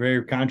you're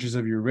very conscious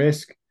of your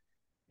risk.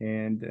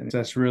 And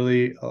that's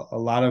really a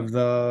lot of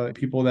the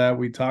people that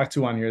we talk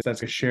to on here.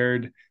 That's a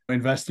shared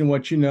invest in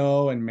what you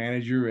know and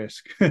manage your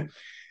risk.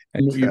 And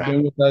you've Yeah.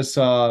 been with us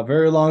a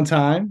very long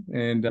time,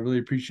 and I really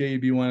appreciate you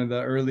being one of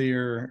the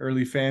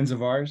early fans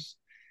of ours.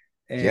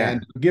 Yeah.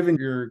 And given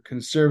your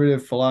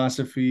conservative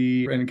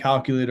philosophy and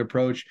calculated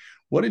approach,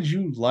 what did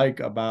you like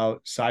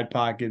about Side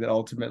Pocket that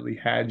ultimately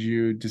had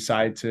you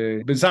decide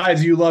to,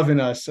 besides you loving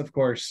us, of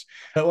course,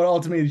 what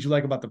ultimately did you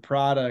like about the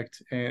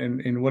product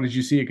and what did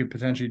you see it could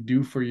potentially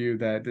do for you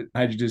that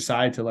had you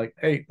decide to like,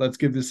 hey, let's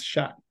give this a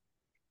shot?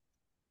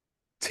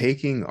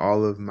 Taking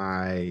all of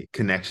my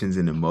connections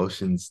and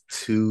emotions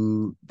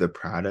to the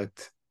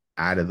product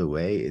out of the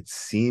way, it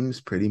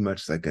seems pretty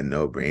much like a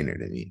no-brainer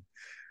to me.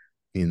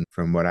 And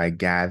from what I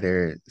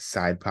gather,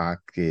 Side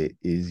Pocket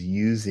is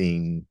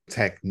using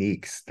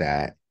techniques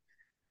that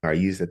are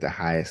used at the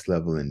highest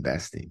level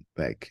investing,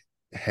 like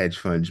hedge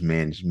fund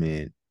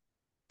management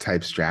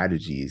type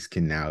strategies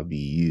can now be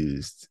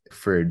used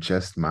for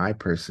just my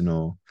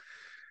personal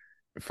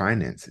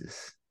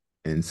finances.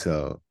 And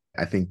so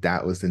I think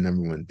that was the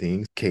number one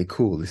thing. Okay,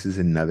 cool. This is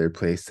another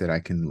place that I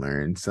can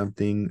learn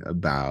something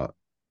about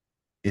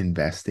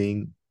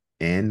investing,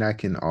 and I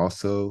can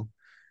also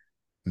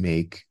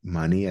make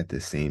money at the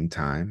same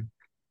time.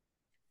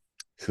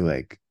 So,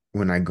 like,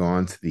 when I go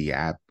onto the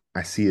app,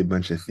 I see a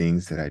bunch of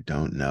things that I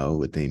don't know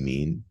what they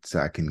mean. So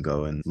I can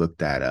go and look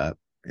that up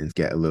and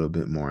get a little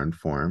bit more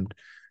informed.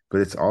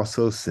 But it's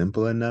also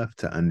simple enough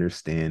to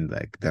understand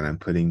like that I'm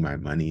putting my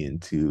money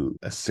into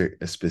a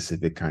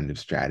specific kind of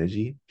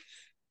strategy.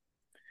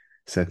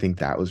 So I think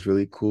that was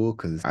really cool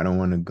because I don't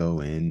want to go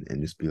in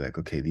and just be like,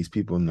 okay, these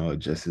people know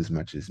just as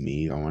much as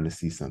me. I want to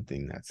see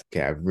something that's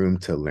okay, I have room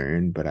to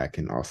learn, but I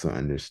can also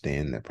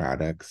understand the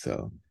product.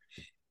 So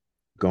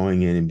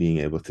going in and being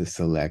able to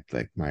select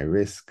like my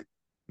risk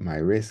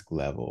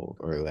level,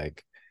 or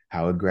like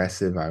how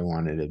aggressive I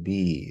wanted to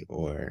be,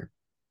 or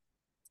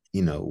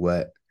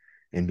what,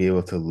 and be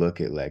able to look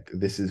at like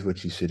this is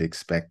what you should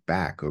expect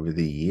back over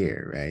the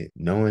year, right?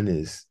 No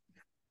one's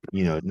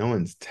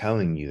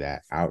telling you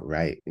that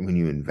outright when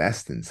you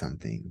invest in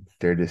something.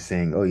 They're just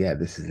saying, oh, yeah,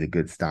 this is a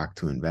good stock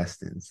to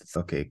invest in. It's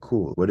okay,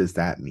 cool. What does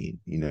that mean?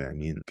 You know what I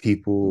mean?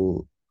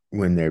 People,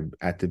 when they're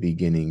at the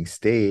beginning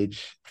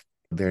stage,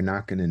 they're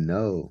not going to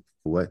know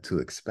what to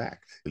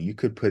expect. You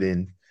could put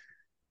in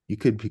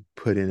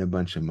a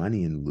bunch of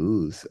money and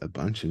lose a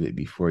bunch of it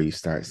before you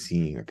start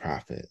seeing a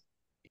profit.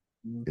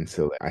 And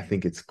so I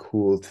think it's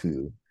cool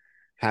to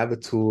have a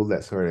tool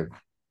that sort of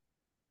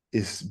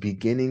is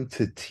beginning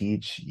to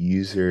teach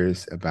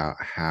users about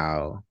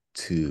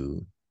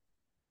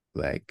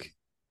like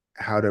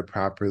how to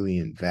properly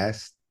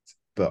invest,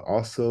 but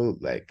also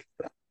like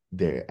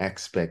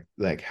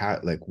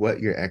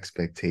what your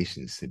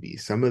expectations to be.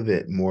 Some of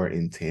it more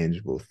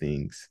intangible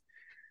things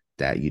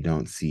that you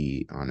don't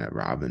see on a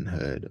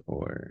Robinhood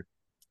or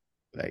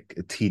like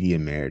a TD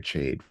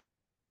Ameritrade,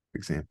 for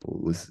example,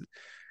 was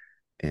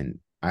and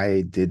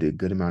I did a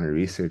good amount of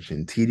research,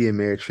 and TD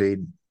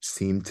Ameritrade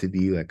seemed to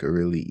be like a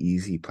really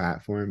easy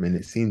platform, and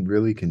it seemed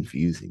really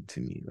confusing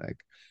to me. Like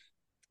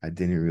I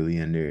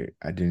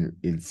didn't,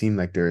 it seemed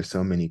like there are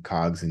so many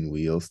cogs and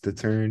wheels to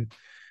turn,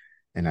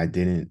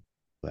 and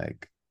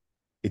like,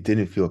 it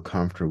didn't feel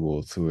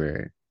comfortable to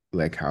where,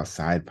 like how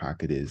Side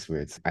Pocket is,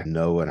 where I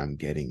know what I'm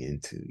getting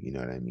into, you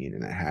know what I mean?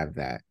 And I have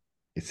that,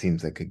 it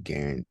seems like a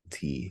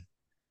guarantee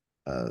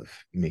of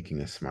making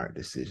a smart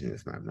decision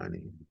with my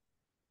money.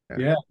 Yeah.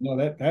 Yeah,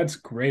 no, that's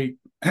great.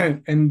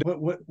 And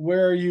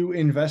where are you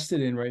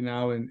invested in right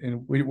now,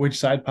 and which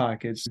side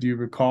pockets do you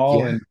recall,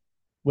 Yeah. and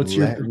what's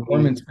your Let me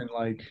performance been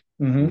like?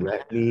 Hmm.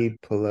 let me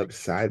pull up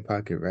Side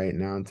Pocket right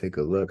now and take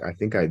a look. I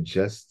think I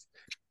just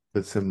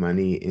put some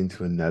money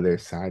into another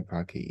Side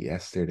Pocket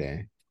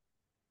yesterday.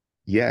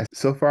 Yeah,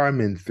 so far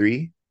I'm in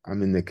three.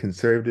 I'm in the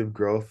conservative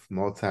growth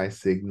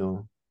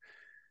multi-signal,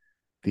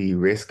 the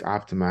risk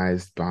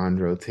optimized bond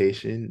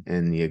rotation,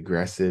 and the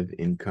aggressive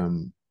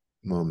income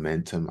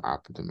momentum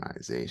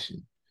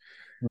optimization.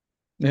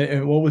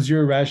 And what was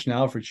your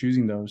rationale for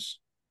choosing those?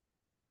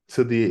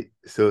 So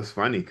it's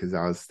funny because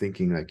I was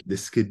thinking like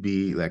this could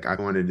be like I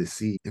wanted to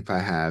see if I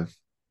have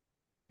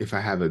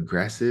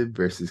aggressive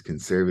versus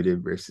conservative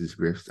versus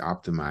risk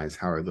optimized,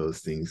 how are those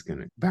things going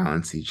to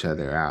balance each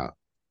other out?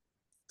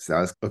 So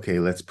I was okay,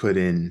 let's put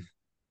in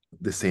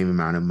the same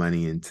amount of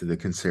money into the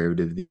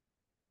conservative,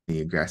 the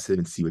aggressive,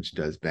 and see which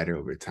does better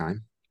over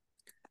time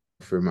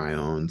for my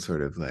own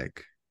sort of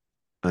like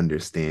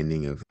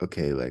understanding of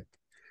okay, like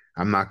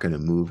I'm not going to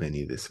move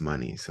any of this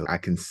money. So I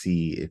can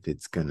see if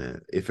it's going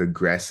to, if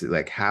aggressive,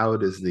 like how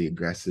does the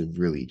aggressive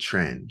really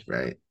trend,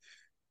 right?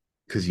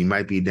 Because you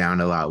might be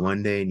down a lot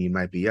one day and you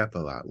might be up a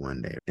lot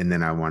one day. And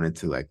then I wanted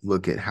to like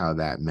look at how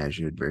that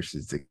measured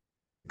versus the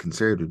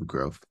conservative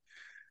growth,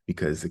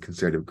 because the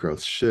conservative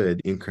growth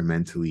should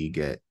incrementally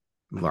get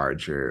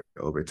larger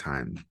over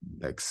time,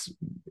 like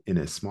in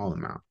a small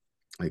amount,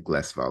 like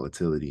less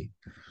volatility.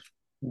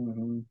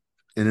 Mhm.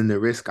 And then the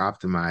risk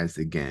optimized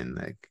again,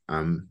 like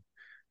I'm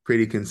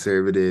pretty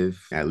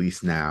conservative, at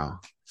least now.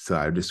 So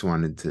I just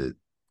wanted to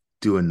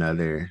do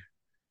another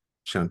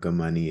chunk of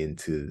money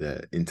into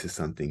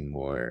something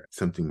more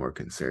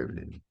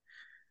conservative.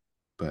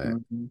 But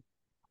Mhm.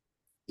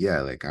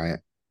 yeah, like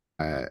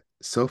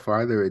so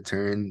far the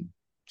return.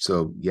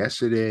 So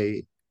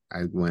yesterday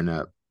I went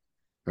up,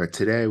 or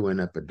today I went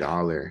up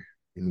 $1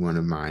 in one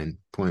of mine,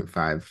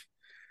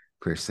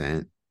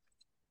 0.5%.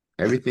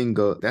 Everything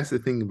go. That's the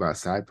thing about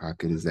Side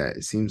Pocket is that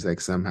it seems like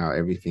somehow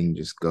everything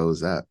just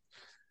goes up.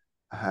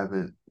 I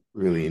haven't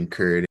really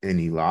incurred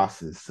any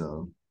losses,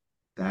 so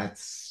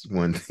that's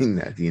one thing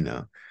that is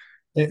And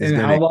going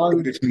how to long,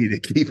 encourage me to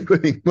keep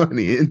putting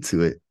money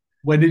into it.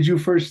 when did you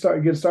first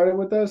get started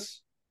with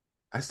this?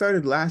 I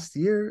started last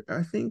year,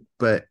 I think,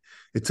 but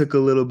it took a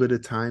little bit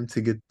of time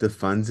to get the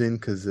funds in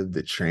because of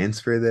the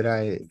transfer that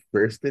I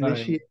first Right.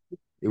 initiated.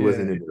 It Yeah.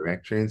 wasn't a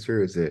direct transfer,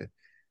 it was a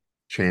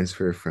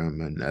transfer from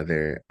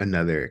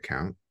another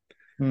account.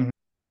 Mhm.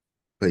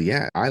 But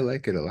yeah, I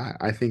like it a lot.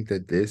 I think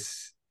that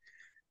this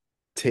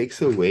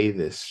takes away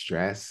the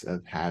stress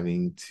of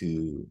having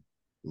to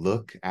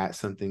look at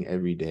something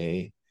every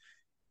day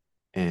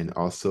and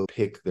also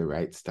pick the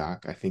right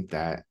stock. I think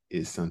that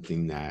is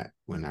something that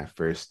when I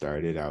first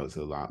started, I was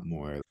a lot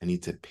more, I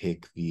need to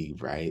pick the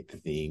right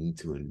thing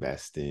to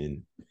invest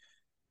in.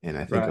 And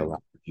I think a Right.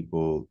 lot of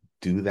people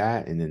do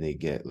that and then they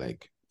get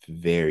like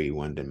very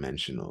one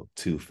dimensional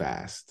too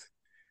fast.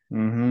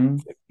 Hmm.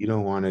 If you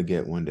don't want to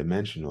get one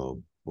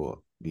dimensional,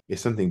 well, if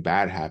something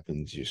bad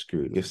happens, you're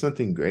screwed. If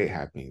something great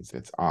happens,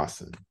 that's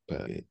awesome.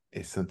 But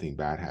if something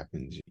bad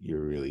happens, you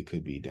really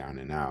could be down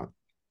and out.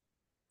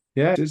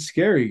 Yeah, it's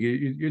scary.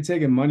 You're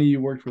taking money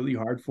you worked really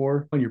hard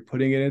for and you're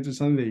putting it into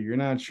something that you're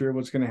not sure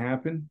what's going to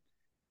happen.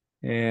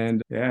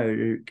 And yeah,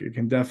 it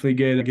can definitely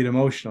get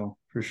emotional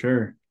for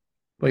sure.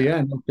 But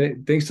Yeah. yeah, no,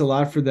 thanks a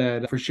lot for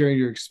that, for sharing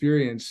your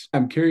experience.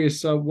 I'm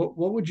curious, what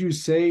would you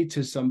say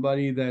to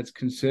somebody that's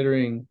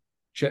considering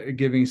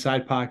giving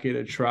Side Pocket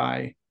a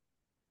try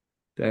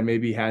that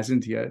maybe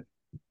hasn't yet?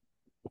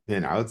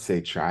 Then I would say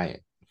try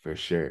it for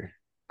sure.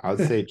 I would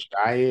say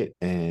try it,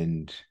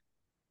 and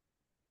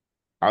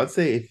I would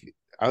say if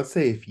I would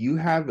say if you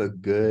have a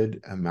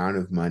good amount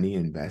of money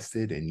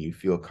invested and you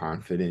feel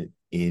confident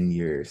in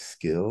your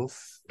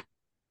skills,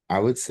 I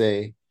would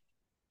say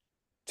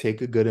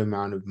take a good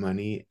amount of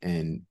money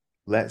and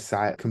let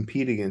side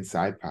compete against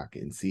Side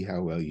Pocket and see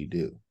how well you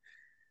do.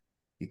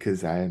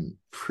 Because I'm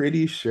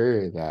pretty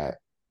sure that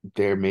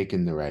they're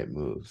making the right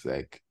moves.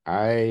 Like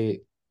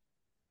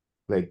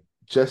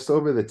just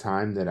over the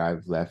time that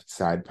I've left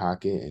Side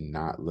Pocket and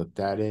not looked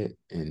at it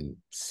and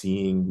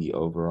seeing the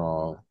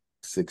overall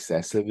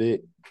success of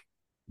it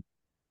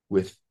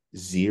with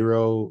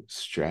zero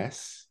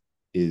stress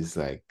is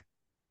like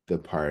the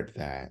part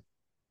that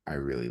I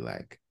really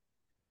like,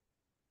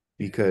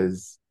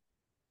 because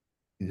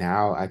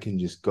now I can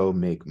just go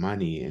make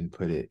money and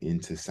put it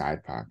into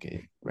Side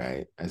Pocket,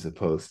 right? As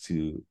opposed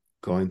to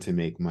going to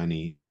make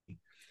money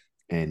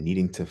and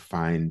needing to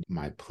find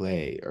my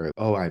play, or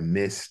oh, I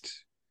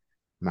missed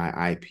my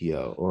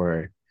IPO,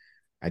 or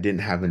I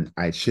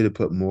should have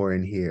put more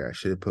in here. I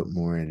should have put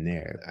more in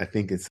there. I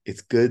think it's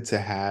good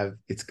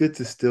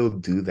to still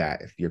do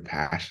that if you're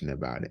passionate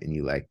about it and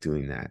you like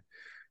doing that.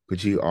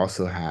 But you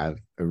also have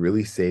a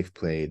really safe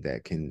play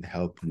that can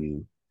help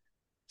you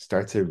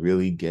start to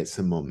really get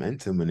some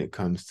momentum when it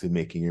comes to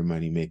making your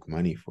money make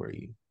money for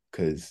you.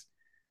 Because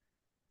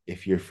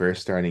if you're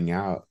first starting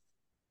out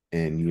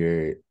and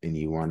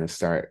you want to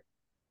start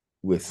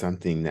with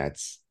something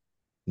that's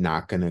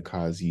not going to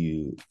cause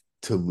you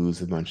to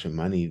lose a bunch of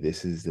money,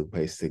 this is the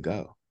place to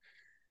go.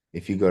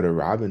 If you go to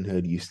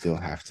Robinhood, you still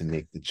have to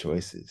make the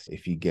choices.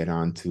 If you get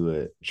onto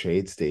a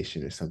trade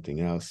station or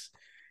something else,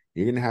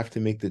 you're going to have to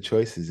make the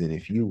choices. And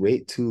if you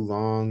wait too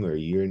long or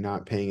you're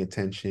not paying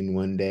attention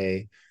one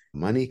day,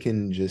 money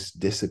can just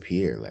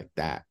disappear like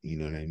that. You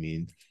know what I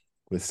mean?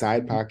 With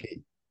Side Pocket,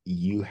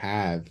 you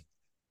have,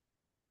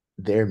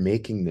 they're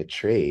making the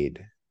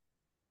trade.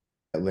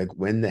 Like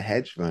when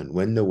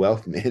the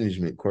wealth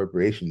management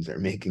corporations are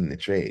making the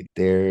trade,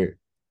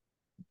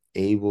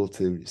 able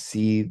to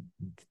see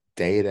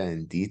data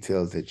and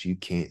details that you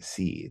can't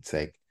see. It's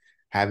like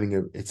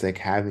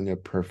having a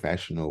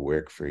professional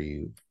work for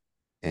you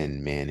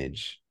and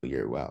manage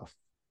your wealth.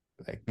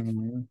 Like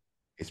Mm-hmm.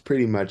 it's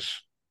pretty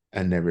much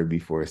a never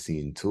before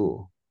seen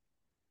tool.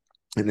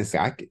 And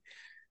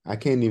I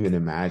can't even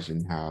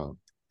imagine how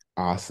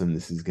awesome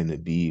this is going to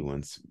be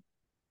once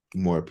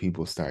more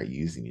people start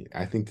using it.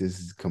 I think this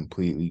is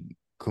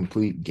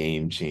complete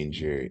game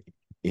changer,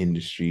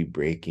 industry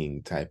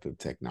breaking type of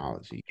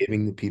technology.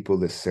 Giving the people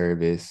the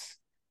service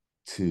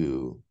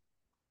to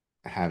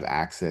have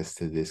access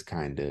to this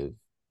kind of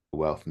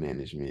wealth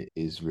management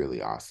is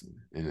really awesome.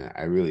 And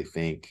I really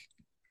thank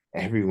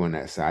everyone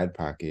at Side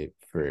Pocket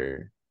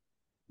for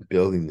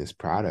building this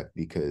product,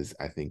 because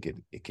I think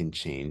it can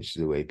change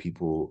the way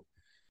people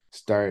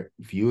start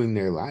viewing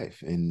their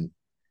life. And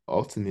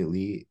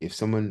ultimately, if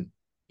someone,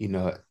 you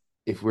know,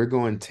 if we're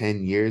going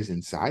 10 years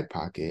in Side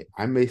Pocket,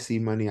 I may see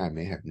money I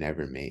may have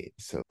never made.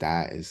 So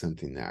that is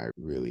something that I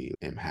really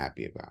am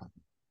happy about.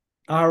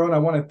 Aharon, I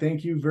want to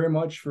thank you very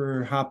much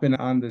for hopping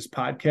on this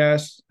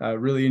podcast. I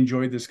really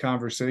enjoyed this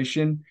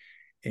conversation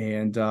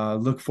and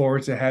look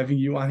forward to having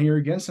you on here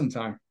again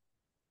sometime.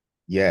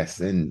 Yes,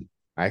 and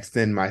I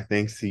extend my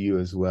thanks to you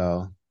as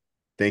well.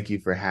 Thank you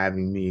for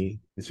having me.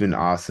 It's been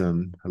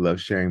awesome. I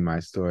love sharing my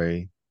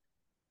story.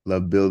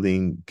 Love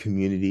building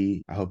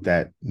community. I hope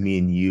that me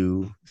and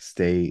you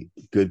stay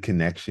good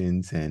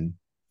connections. And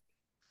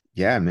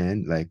yeah,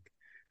 man, like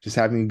just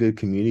having a good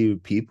community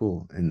with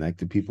people and like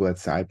the people at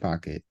Side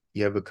Pocket.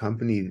 You have a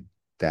company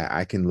that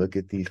I can look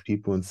at these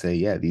people and say,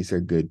 yeah, these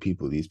are good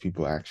people. These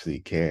people actually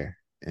care.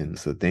 And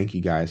so thank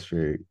you guys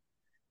for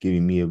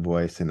giving me a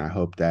voice. And I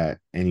hope that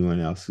anyone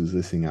else who's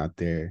listening out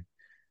there,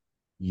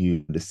 you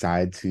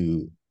decide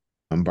to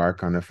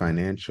embark on a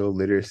financial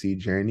literacy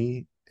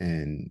journey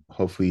and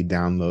hopefully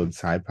download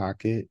Side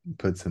Pocket,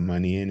 put some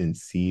money in and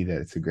see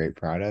that it's a great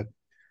product.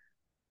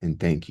 And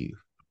thank you.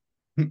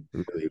 Really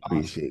Awesome.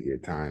 appreciate your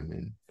time.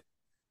 And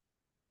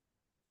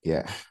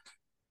yeah.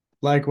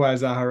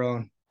 Likewise,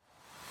 Aharon.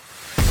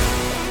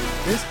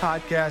 This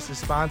podcast is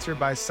sponsored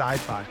by Side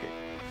Pocket,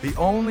 the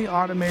only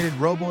automated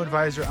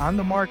robo-advisor on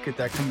the market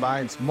that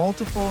combines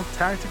multiple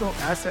tactical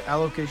asset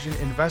allocation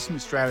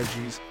investment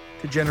strategies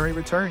to generate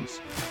returns.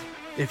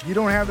 If you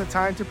don't have the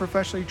time to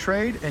professionally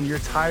trade and you're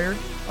tired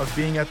of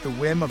being at the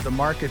whim of the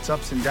market's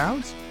ups and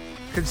downs,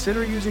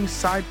 consider using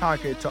Side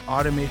Pocket to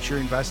automate your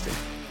investing.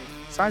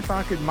 Side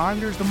Pocket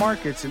monitors the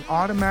markets and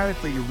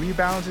automatically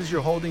rebalances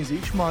your holdings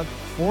each month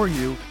for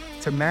you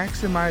to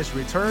maximize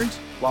returns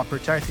while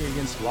protecting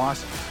against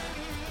losses.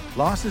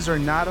 Losses are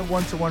not a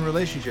one-to-one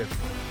relationship.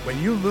 When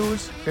you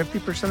lose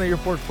 50% of your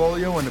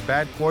portfolio in a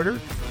bad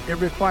quarter, it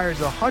requires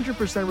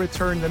 100%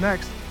 return the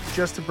next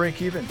just to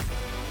break even.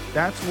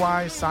 That's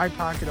why Side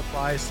Pocket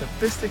applies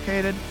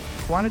sophisticated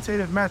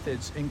quantitative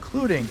methods,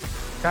 including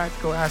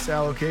tactical asset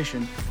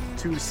allocation,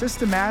 to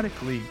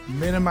systematically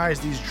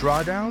minimize these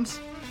drawdowns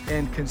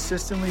and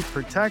consistently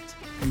protect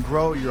and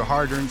grow your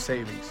hard-earned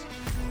savings.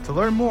 To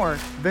learn more,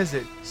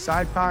 visit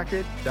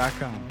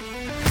sidepocket.com.